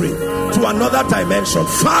ministry to another dimension.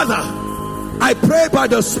 Father, I pray by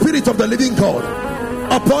the Spirit of the living God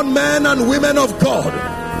upon men and women of God,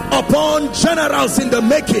 upon generals in the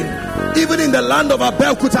making, even in the land of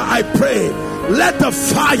Abeokuta. I pray, let the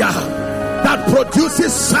fire that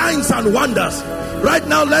produces signs and wonders right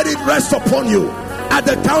now, let it rest upon you. At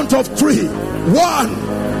the count of 3, 1,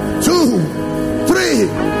 2, 3,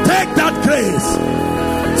 take that grace,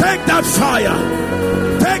 take that fire,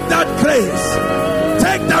 take that grace,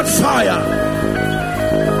 take that fire.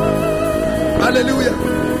 Hallelujah.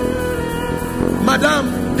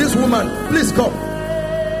 Madam, this woman, please come.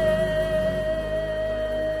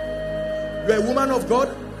 You're a woman of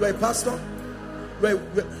God, you're a pastor,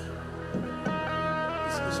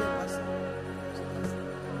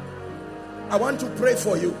 I want to pray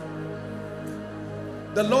for you.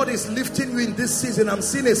 The Lord is lifting you in this season. I'm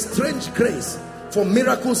seeing a strange grace for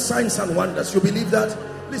miracles, signs and wonders. You believe that?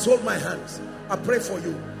 Please hold my hands. I pray for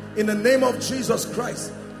you. In the name of Jesus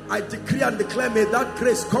Christ, I decree and declare, may that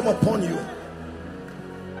grace come upon you.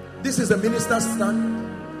 This is a minister's stand.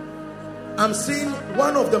 I'm seeing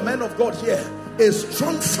one of the men of God here. A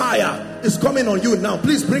strong fire is coming on you now.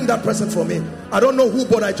 Please bring that person for me. I don't know who,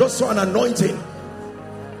 but I just saw an anointing.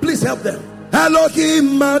 Please help them.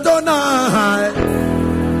 Elohim Madonna.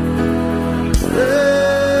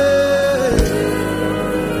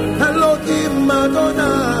 Elohim Madonna.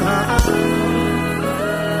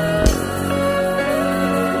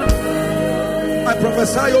 I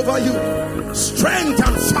prophesy over you strength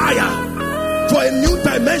and fire for a new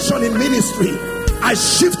dimension in ministry. I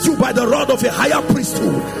shift you by the rod of a higher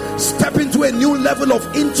priesthood. Step into a new level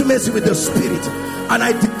of intimacy with the Spirit. And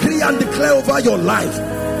I decree and declare over your life,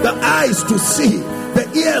 the eyes to see, the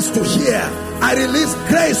ears to hear. I release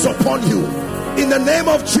grace upon you in the name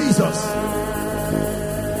of Jesus.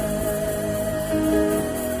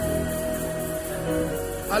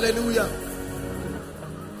 Hallelujah.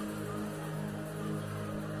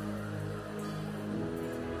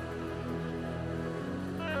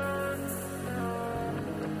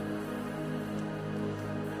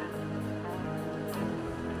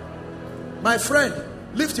 My friend,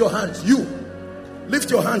 lift your hands. You lift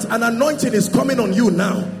your hands. An anointing is coming on you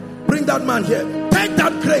now. Bring that man here. Take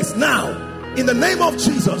that grace now in the name of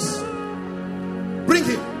Jesus. Bring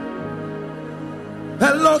him.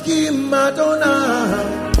 Elohim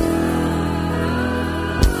Madonna.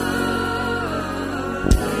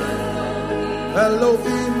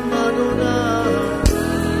 Elohim Madonna.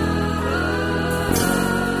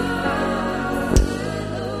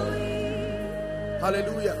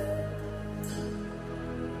 Hallelujah.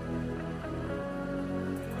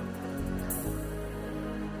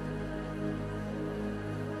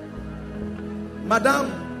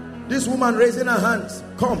 Madam, this woman raising her hands,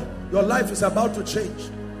 come, your life is about to change.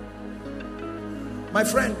 My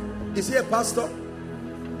friend, is he a pastor?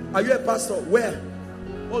 Are you a pastor? Where?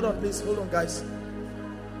 Hold on please, hold on guys.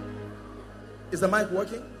 Is the mic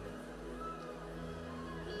working?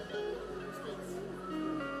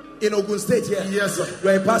 In Ogun State here? Yes sir. You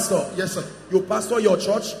are a pastor? Yes sir. You pastor your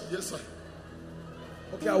church? Yes sir.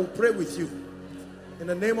 Okay, I will pray with you. In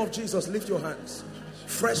the name of Jesus, lift your hands.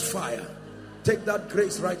 Fresh fire. Take that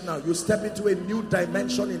grace right now. You step into a new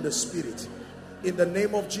dimension in the Spirit. In the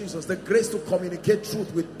name of Jesus, the grace to communicate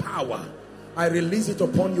truth with power, I release it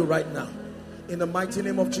upon you right now. In the mighty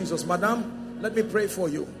name of Jesus. Madam, let me pray for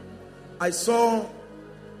you. I saw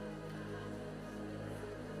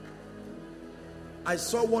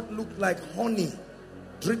what looked like honey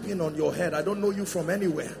dripping on your head. I don't know you from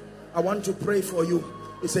anywhere. I want to pray for you.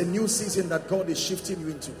 It's a new season that God is shifting you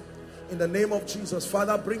into. In the name of Jesus,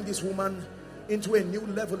 Father, bring this woman into a new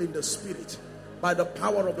level in the Spirit by the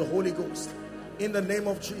power of the Holy Ghost. In the name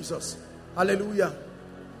of Jesus. Hallelujah.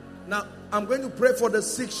 Now, I'm going to pray for the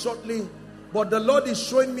sick shortly, but the Lord is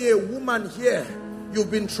showing me a woman here.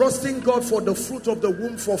 You've been trusting God for the fruit of the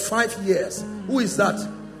womb for 5 years. Who is that?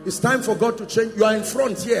 It's time for God to change. You are in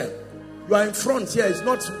front here. You are in front here. It's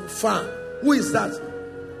not far. Who is that?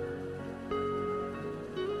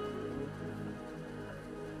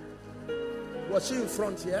 Was she in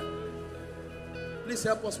front here? Please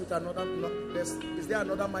help us with another. Is there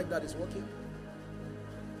another mic that is working?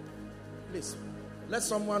 Please. Let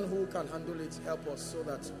someone who can handle it help us so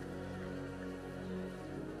that.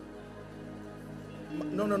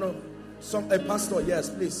 No. A pastor, yes,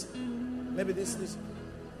 please. Maybe this.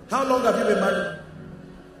 How long have you been married?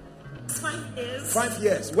 5 years. 5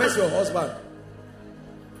 years. Where's your husband?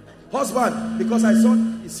 Husband, because I saw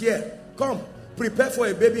he's here. Come, prepare for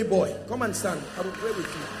a baby boy. Come and stand. I will pray with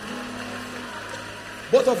you.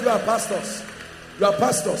 Both of you are pastors. You are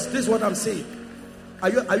pastors. This is what I'm saying. Are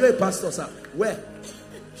you a pastor, sir? Where?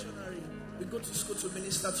 Missionary. We go to school to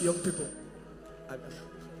minister to young people.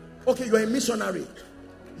 Okay, you are a missionary.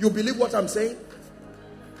 You believe what I'm saying?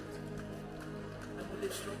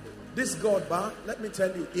 This God, let me tell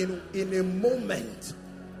you, in a moment,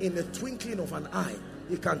 in a twinkling of an eye,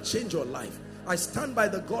 He can change your life. I stand by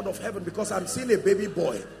the God of heaven because I'm seeing a baby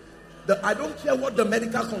boy. I don't care what the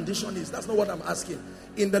medical condition is. That's not what I'm asking.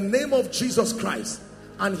 In the name of Jesus Christ,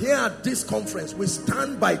 and here at this conference, we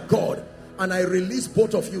stand by God, and I release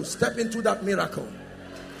both of you. Step into that miracle.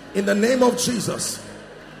 In the name of Jesus,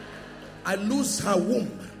 I loose her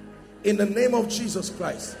womb. In the name of Jesus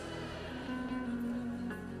Christ.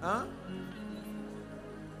 Huh?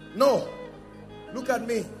 No. Look at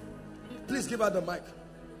me. Please give her the mic.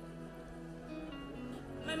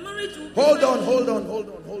 My marriage will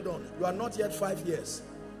Hold on. You are not yet 5 years.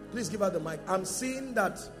 Please give her the mic. I'm seeing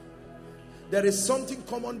that there is something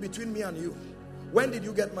common between me and you. When did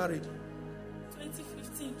you get married?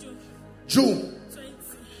 2015 June. June. 20.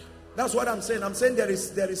 That's what I'm saying. I'm saying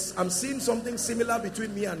I'm seeing something similar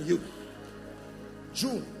between me and you.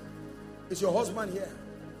 June. Is your husband here?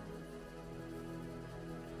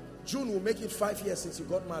 June will make it 5 years since you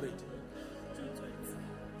got married.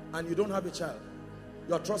 And you don't have a child.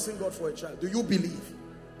 You are trusting God for a child. Do you believe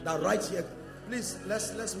that right here? Please,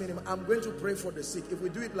 let's minimum. I'm going to pray for the sick. If we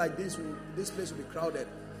do it like this, this place will be crowded.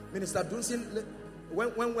 Minister Dunsin,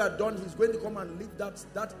 when we are done, he's going to come and lead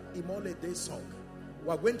that Imole Day song. We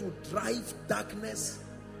are going to drive darkness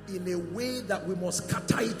in a way that we must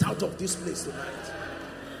scatter it out of this place tonight.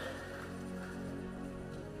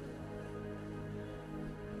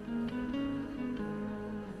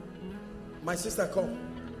 My sister, come.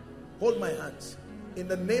 Hold my hands. In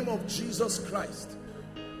the name of Jesus Christ,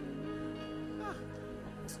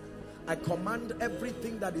 I command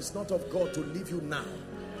everything that is not of God to leave you now.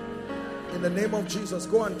 In the name of Jesus,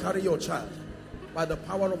 go and carry your child by the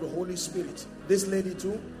power of the Holy Spirit. This lady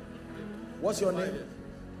too. What's your name?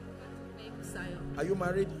 Are you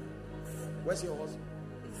married? Where's your husband?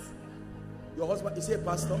 Your husband, is he a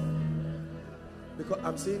pastor? Because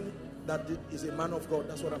I'm saying that is a man of God.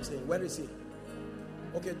 That's what I'm saying. Where is he?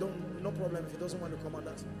 Okay, no problem if he doesn't want to come on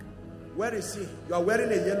that. Where is he? You are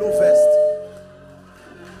wearing a yellow vest.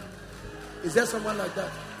 Is there someone like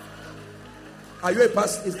that? Are you a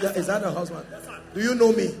pastor? Is that a husband? Yes, sir. Do you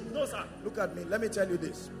know me? No, sir. Look at me. Let me tell you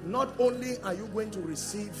this. Not only are you going to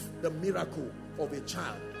receive the miracle of a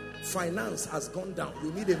child, finance has gone down.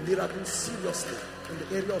 You need a miracle seriously in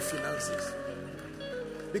the area of finances.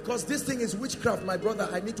 Because this thing is witchcraft, my brother.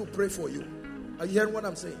 I need to pray for you. Are you hearing what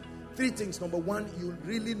I'm saying? 3 things. Number 1, you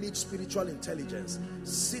really need spiritual intelligence.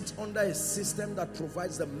 Sit under a system that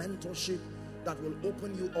provides the mentorship that will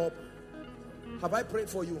open you up. Have I prayed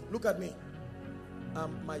for you? Look at me.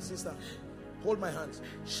 My sister, hold my hands.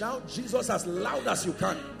 Shout Jesus as loud as you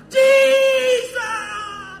can. Jesus!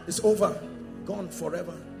 It's over. Gone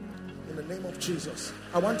forever. In the name of Jesus.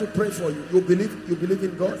 I want to pray for you. You believe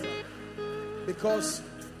in God? Because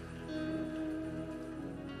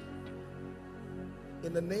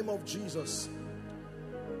in the name of Jesus,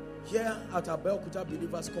 here at Abeokuta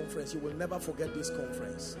Believers Conference, you will never forget this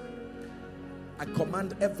conference. I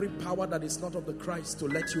command every power that is not of the Christ to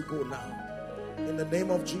let you go now. In the name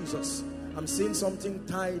of Jesus. I'm seeing something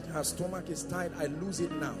tied. Her stomach is tied. I lose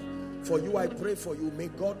it now. For you, I pray for you. May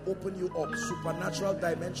God open you up supernatural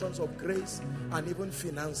dimensions of grace and even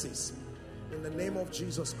finances. In the name of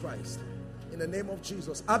Jesus Christ. In the name of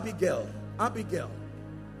Jesus. Abigail.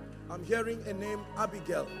 I'm hearing a name,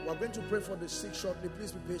 Abigail. We're going to pray for the sick shortly.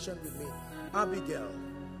 Please be patient with me. Abigail.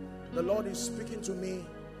 The Lord is speaking to me.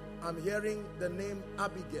 I'm hearing the name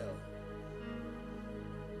Abigail.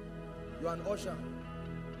 You are an usher.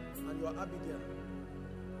 And you are Abigail.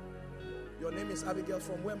 Your name is Abigail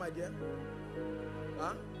from where, my dear?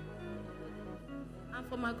 Huh? I'm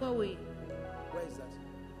from Agowe. Where is that?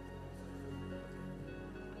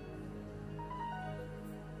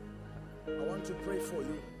 want to pray for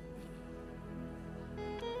you.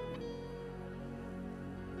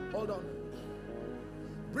 Hold on.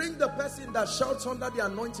 Bring the person that shouts under the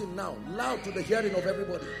anointing now, loud to the hearing of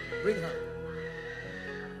everybody. Bring her.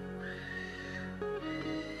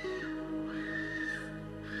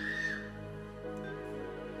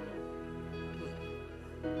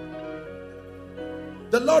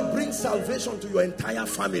 The Lord brings salvation to your entire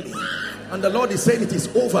family. And the Lord is saying it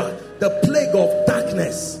is over. The plague of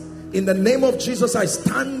darkness. In the name of Jesus, I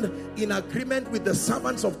stand in agreement with the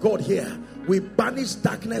servants of God here. We banish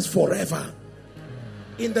darkness forever.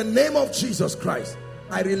 In the name of Jesus Christ,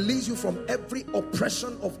 I release you from every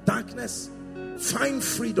oppression of darkness. Find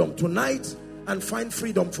freedom tonight and find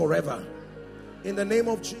freedom forever. In the name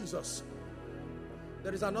of Jesus.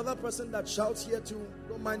 There is another person that shouts here too.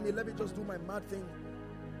 Don't mind me, let me just do my mad thing.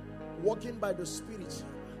 Walking by the Spirit,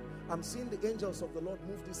 I'm seeing the angels of the Lord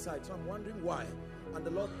move this side, so I'm wondering why. And the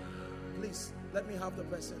Lord, please let me have the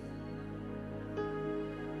person.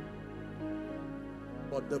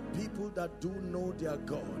 But the people that do know their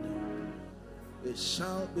God, they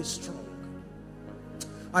shall be strong.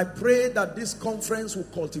 I pray that this conference will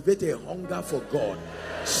cultivate a hunger for God.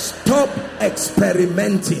 Stop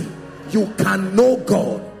experimenting. You can know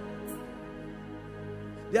God.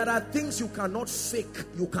 There are things you cannot fake,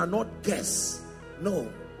 you cannot guess. No.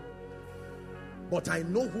 But I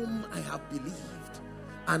know whom I have believed,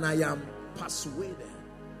 and I am persuaded.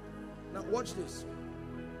 Now watch this.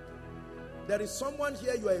 There is someone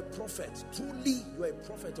here, you are a prophet. Truly, you are a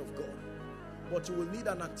prophet of God. But you will need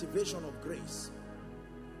an activation of grace.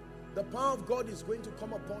 The power of God is going to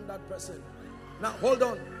come upon that person. Now hold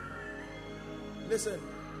on. Listen.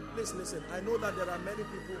 I know that there are many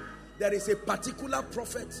people. There is a particular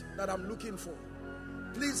prophet that I'm looking for.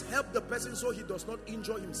 Please help the person so he does not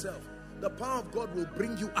injure himself. The power of God will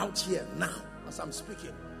bring you out here now as I'm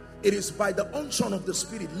speaking. It is by the unction of the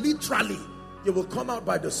Spirit. Literally, you will come out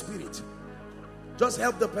by the Spirit. Just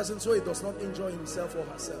help the person so he does not injure himself or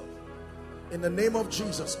herself. In the name of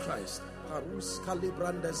Jesus Christ. We're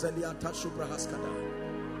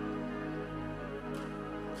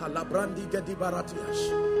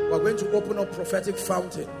going to open up prophetic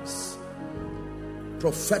fountains.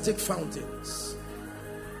 Prophetic fountains.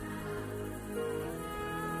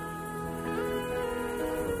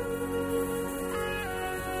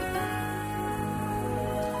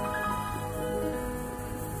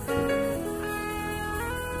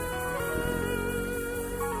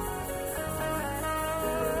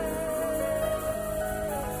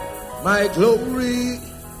 My glory,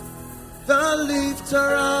 the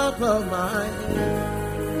lifter up of my head.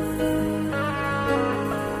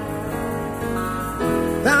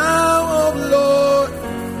 Thou, oh Lord,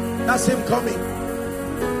 that's him coming.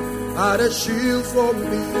 Art a shield for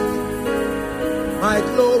me, my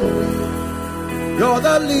glory. You're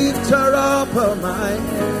the lifter up of my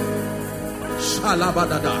head.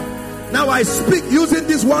 Shalabadada. Now I speak using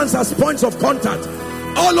these ones as points of contact.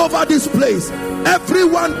 All over this place,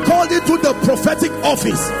 everyone called into the prophetic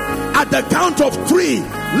office. At the count of 3,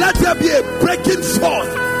 let there be a breaking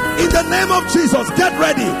forth. In the name of Jesus, get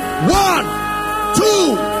ready. 1,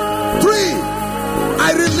 2, 3.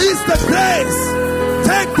 I release the grace.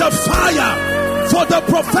 Take the fire for the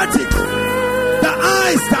prophetic. The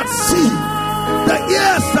eyes that see, the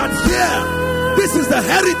ears that hear. This is the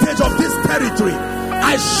heritage of this territory.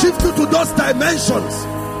 I shift you to those dimensions.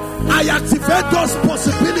 I activate those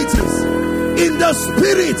possibilities in the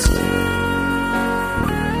Spirit.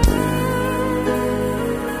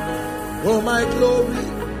 Oh, my glory,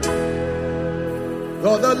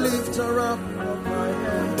 you're the lifter up of my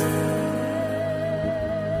head.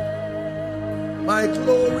 My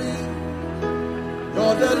glory,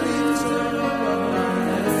 you're the lifter up of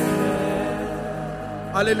my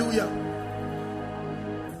head. Hallelujah.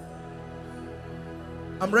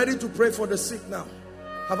 I'm ready to pray for the sick now.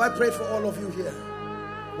 Have I prayed for all of you here?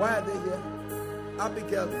 Why are they here?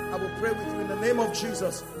 Abigail, I will pray with you in the name of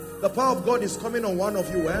Jesus. The power of God is coming on one of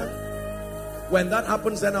you. When that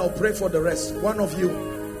happens, then I'll pray for the rest. One of you,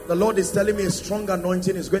 the Lord is telling me a strong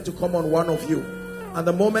anointing is going to come on one of you. And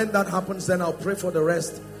the moment that happens, then I'll pray for the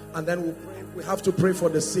rest. And then we'll pray. We have to pray for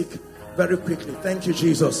the sick very quickly. Thank you,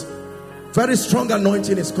 Jesus. Very strong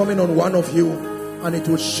anointing is coming on one of you. And it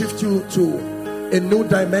will shift you to a new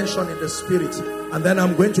dimension in the Spirit. And then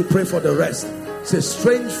I'm going to pray for the rest. It's a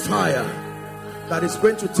strange fire that is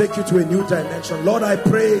going to take you to a new dimension. Lord, I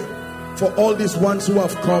pray for all these ones who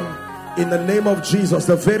have come in the name of Jesus.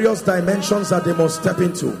 The various dimensions that they must step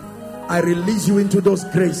into, I release you into those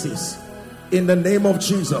graces. In the name of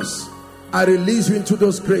Jesus, I release you into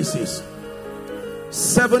those graces.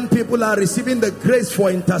 7 people are receiving the grace for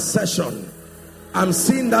intercession. I'm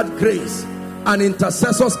seeing that grace, an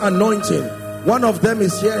intercessor's anointing. One of them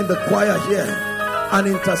is here in the choir here. An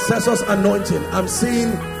intercessor's anointing. I'm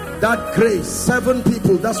seeing that grace. 7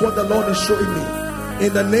 people. That's what the Lord is showing me.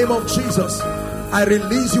 In the name of Jesus, I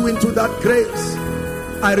release you into that grace.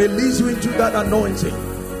 I release you into that anointing.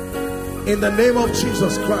 In the name of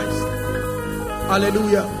Jesus Christ.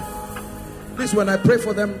 Hallelujah. Please, when I pray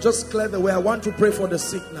for them, just clear the way. I want to pray for the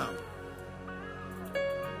sick now.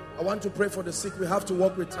 I want to pray for the sick. We have to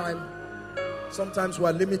work with time. Sometimes we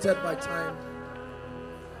are limited by time.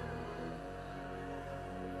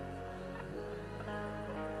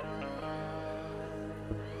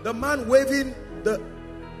 The man waving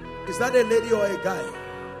is that a lady or a guy?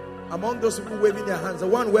 Among those people waving their hands, the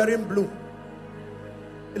one wearing blue.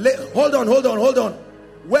 Hold on.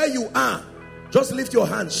 Where you are, just lift your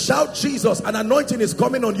hands. Shout Jesus. An anointing is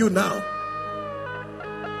coming on you now.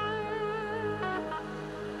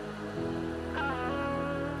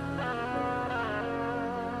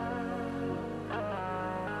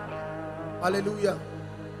 Hallelujah.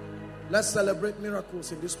 Let's celebrate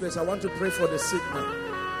miracles in this place. I want to pray for the sick now.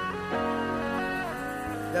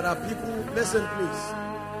 There are people, listen please.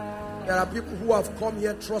 There are people who have come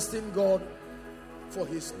here trusting God for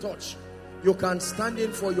his touch. You can stand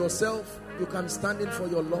in for yourself. You can stand in for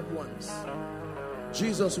your loved ones.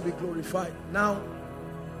 Jesus will be glorified. Now,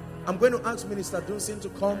 I'm going to ask Minister Dunsin to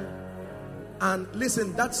come. And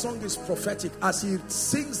listen, that song is prophetic. As he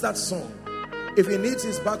sings that song, if he needs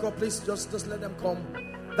his backup, please just let them come.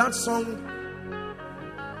 That song,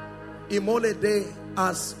 Imole Day,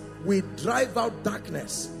 as we drive out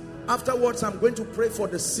darkness. Afterwards, I'm going to pray for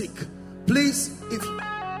the sick. Please, if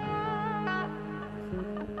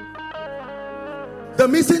the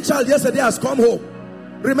missing child yesterday has come home.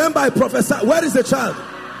 Remember, I prophesied. Where is the child?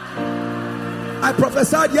 I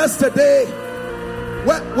prophesied yesterday.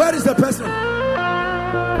 Where is the person?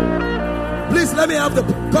 Please let me have the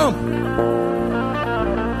come.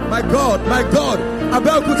 My God.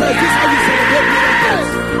 Abeokuta, is this how you celebrate miracles?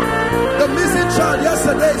 The missing child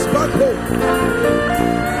yesterday is back home.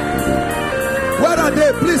 Where are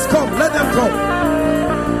they? Please come. Let them come.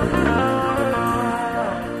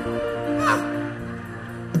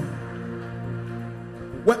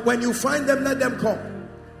 When you find them, let them come.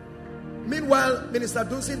 Meanwhile, Minister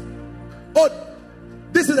Dunsin, oh,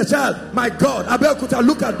 this is the child. My God, Abeokuta,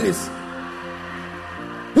 look at this.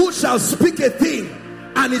 Who shall speak a thing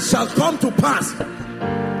and it shall come to pass?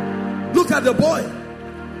 Look at the boy.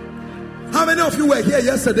 How many of you were here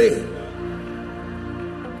yesterday?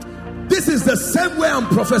 This is the same way I'm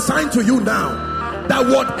prophesying to you now, that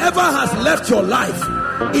whatever has left your life,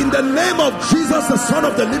 in the name of Jesus, the Son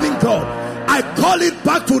of the living God, I call it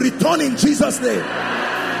back to return in Jesus' name.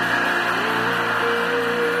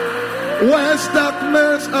 Where's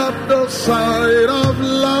darkness at the side of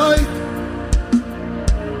light?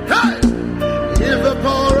 Hey!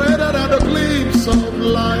 Evaporated at the gleams of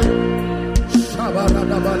light.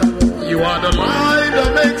 You are the light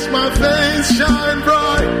that makes my face shine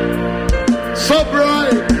bright. So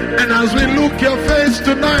bright. And as we look your face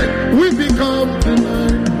tonight, we become the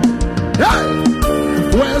light. Hey!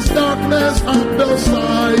 Where's darkness on the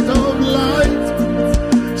side of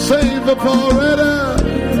light? Say evaporated.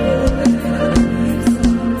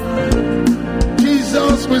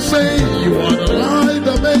 Jesus, we say you are the light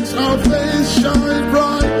that makes our face shine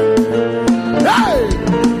bright. Hey!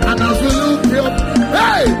 And as we look here,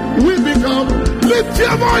 hey, we become, lift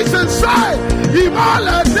your voice and say,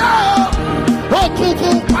 Imalada,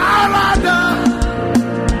 Okuku Parada,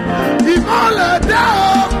 Imalada,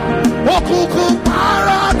 Okuku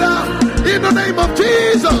Parada, in the name of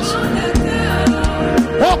Jesus,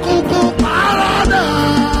 Okuku Parada,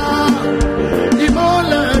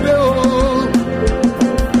 Imalada,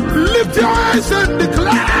 lift your eyes and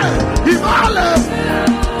declare, Imalada.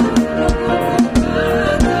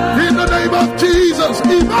 Of Jesus,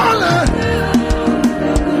 Imale,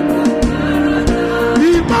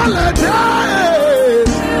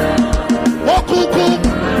 Okuku,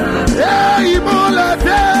 yeah, Imale,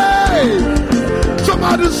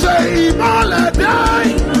 somebody say Imale.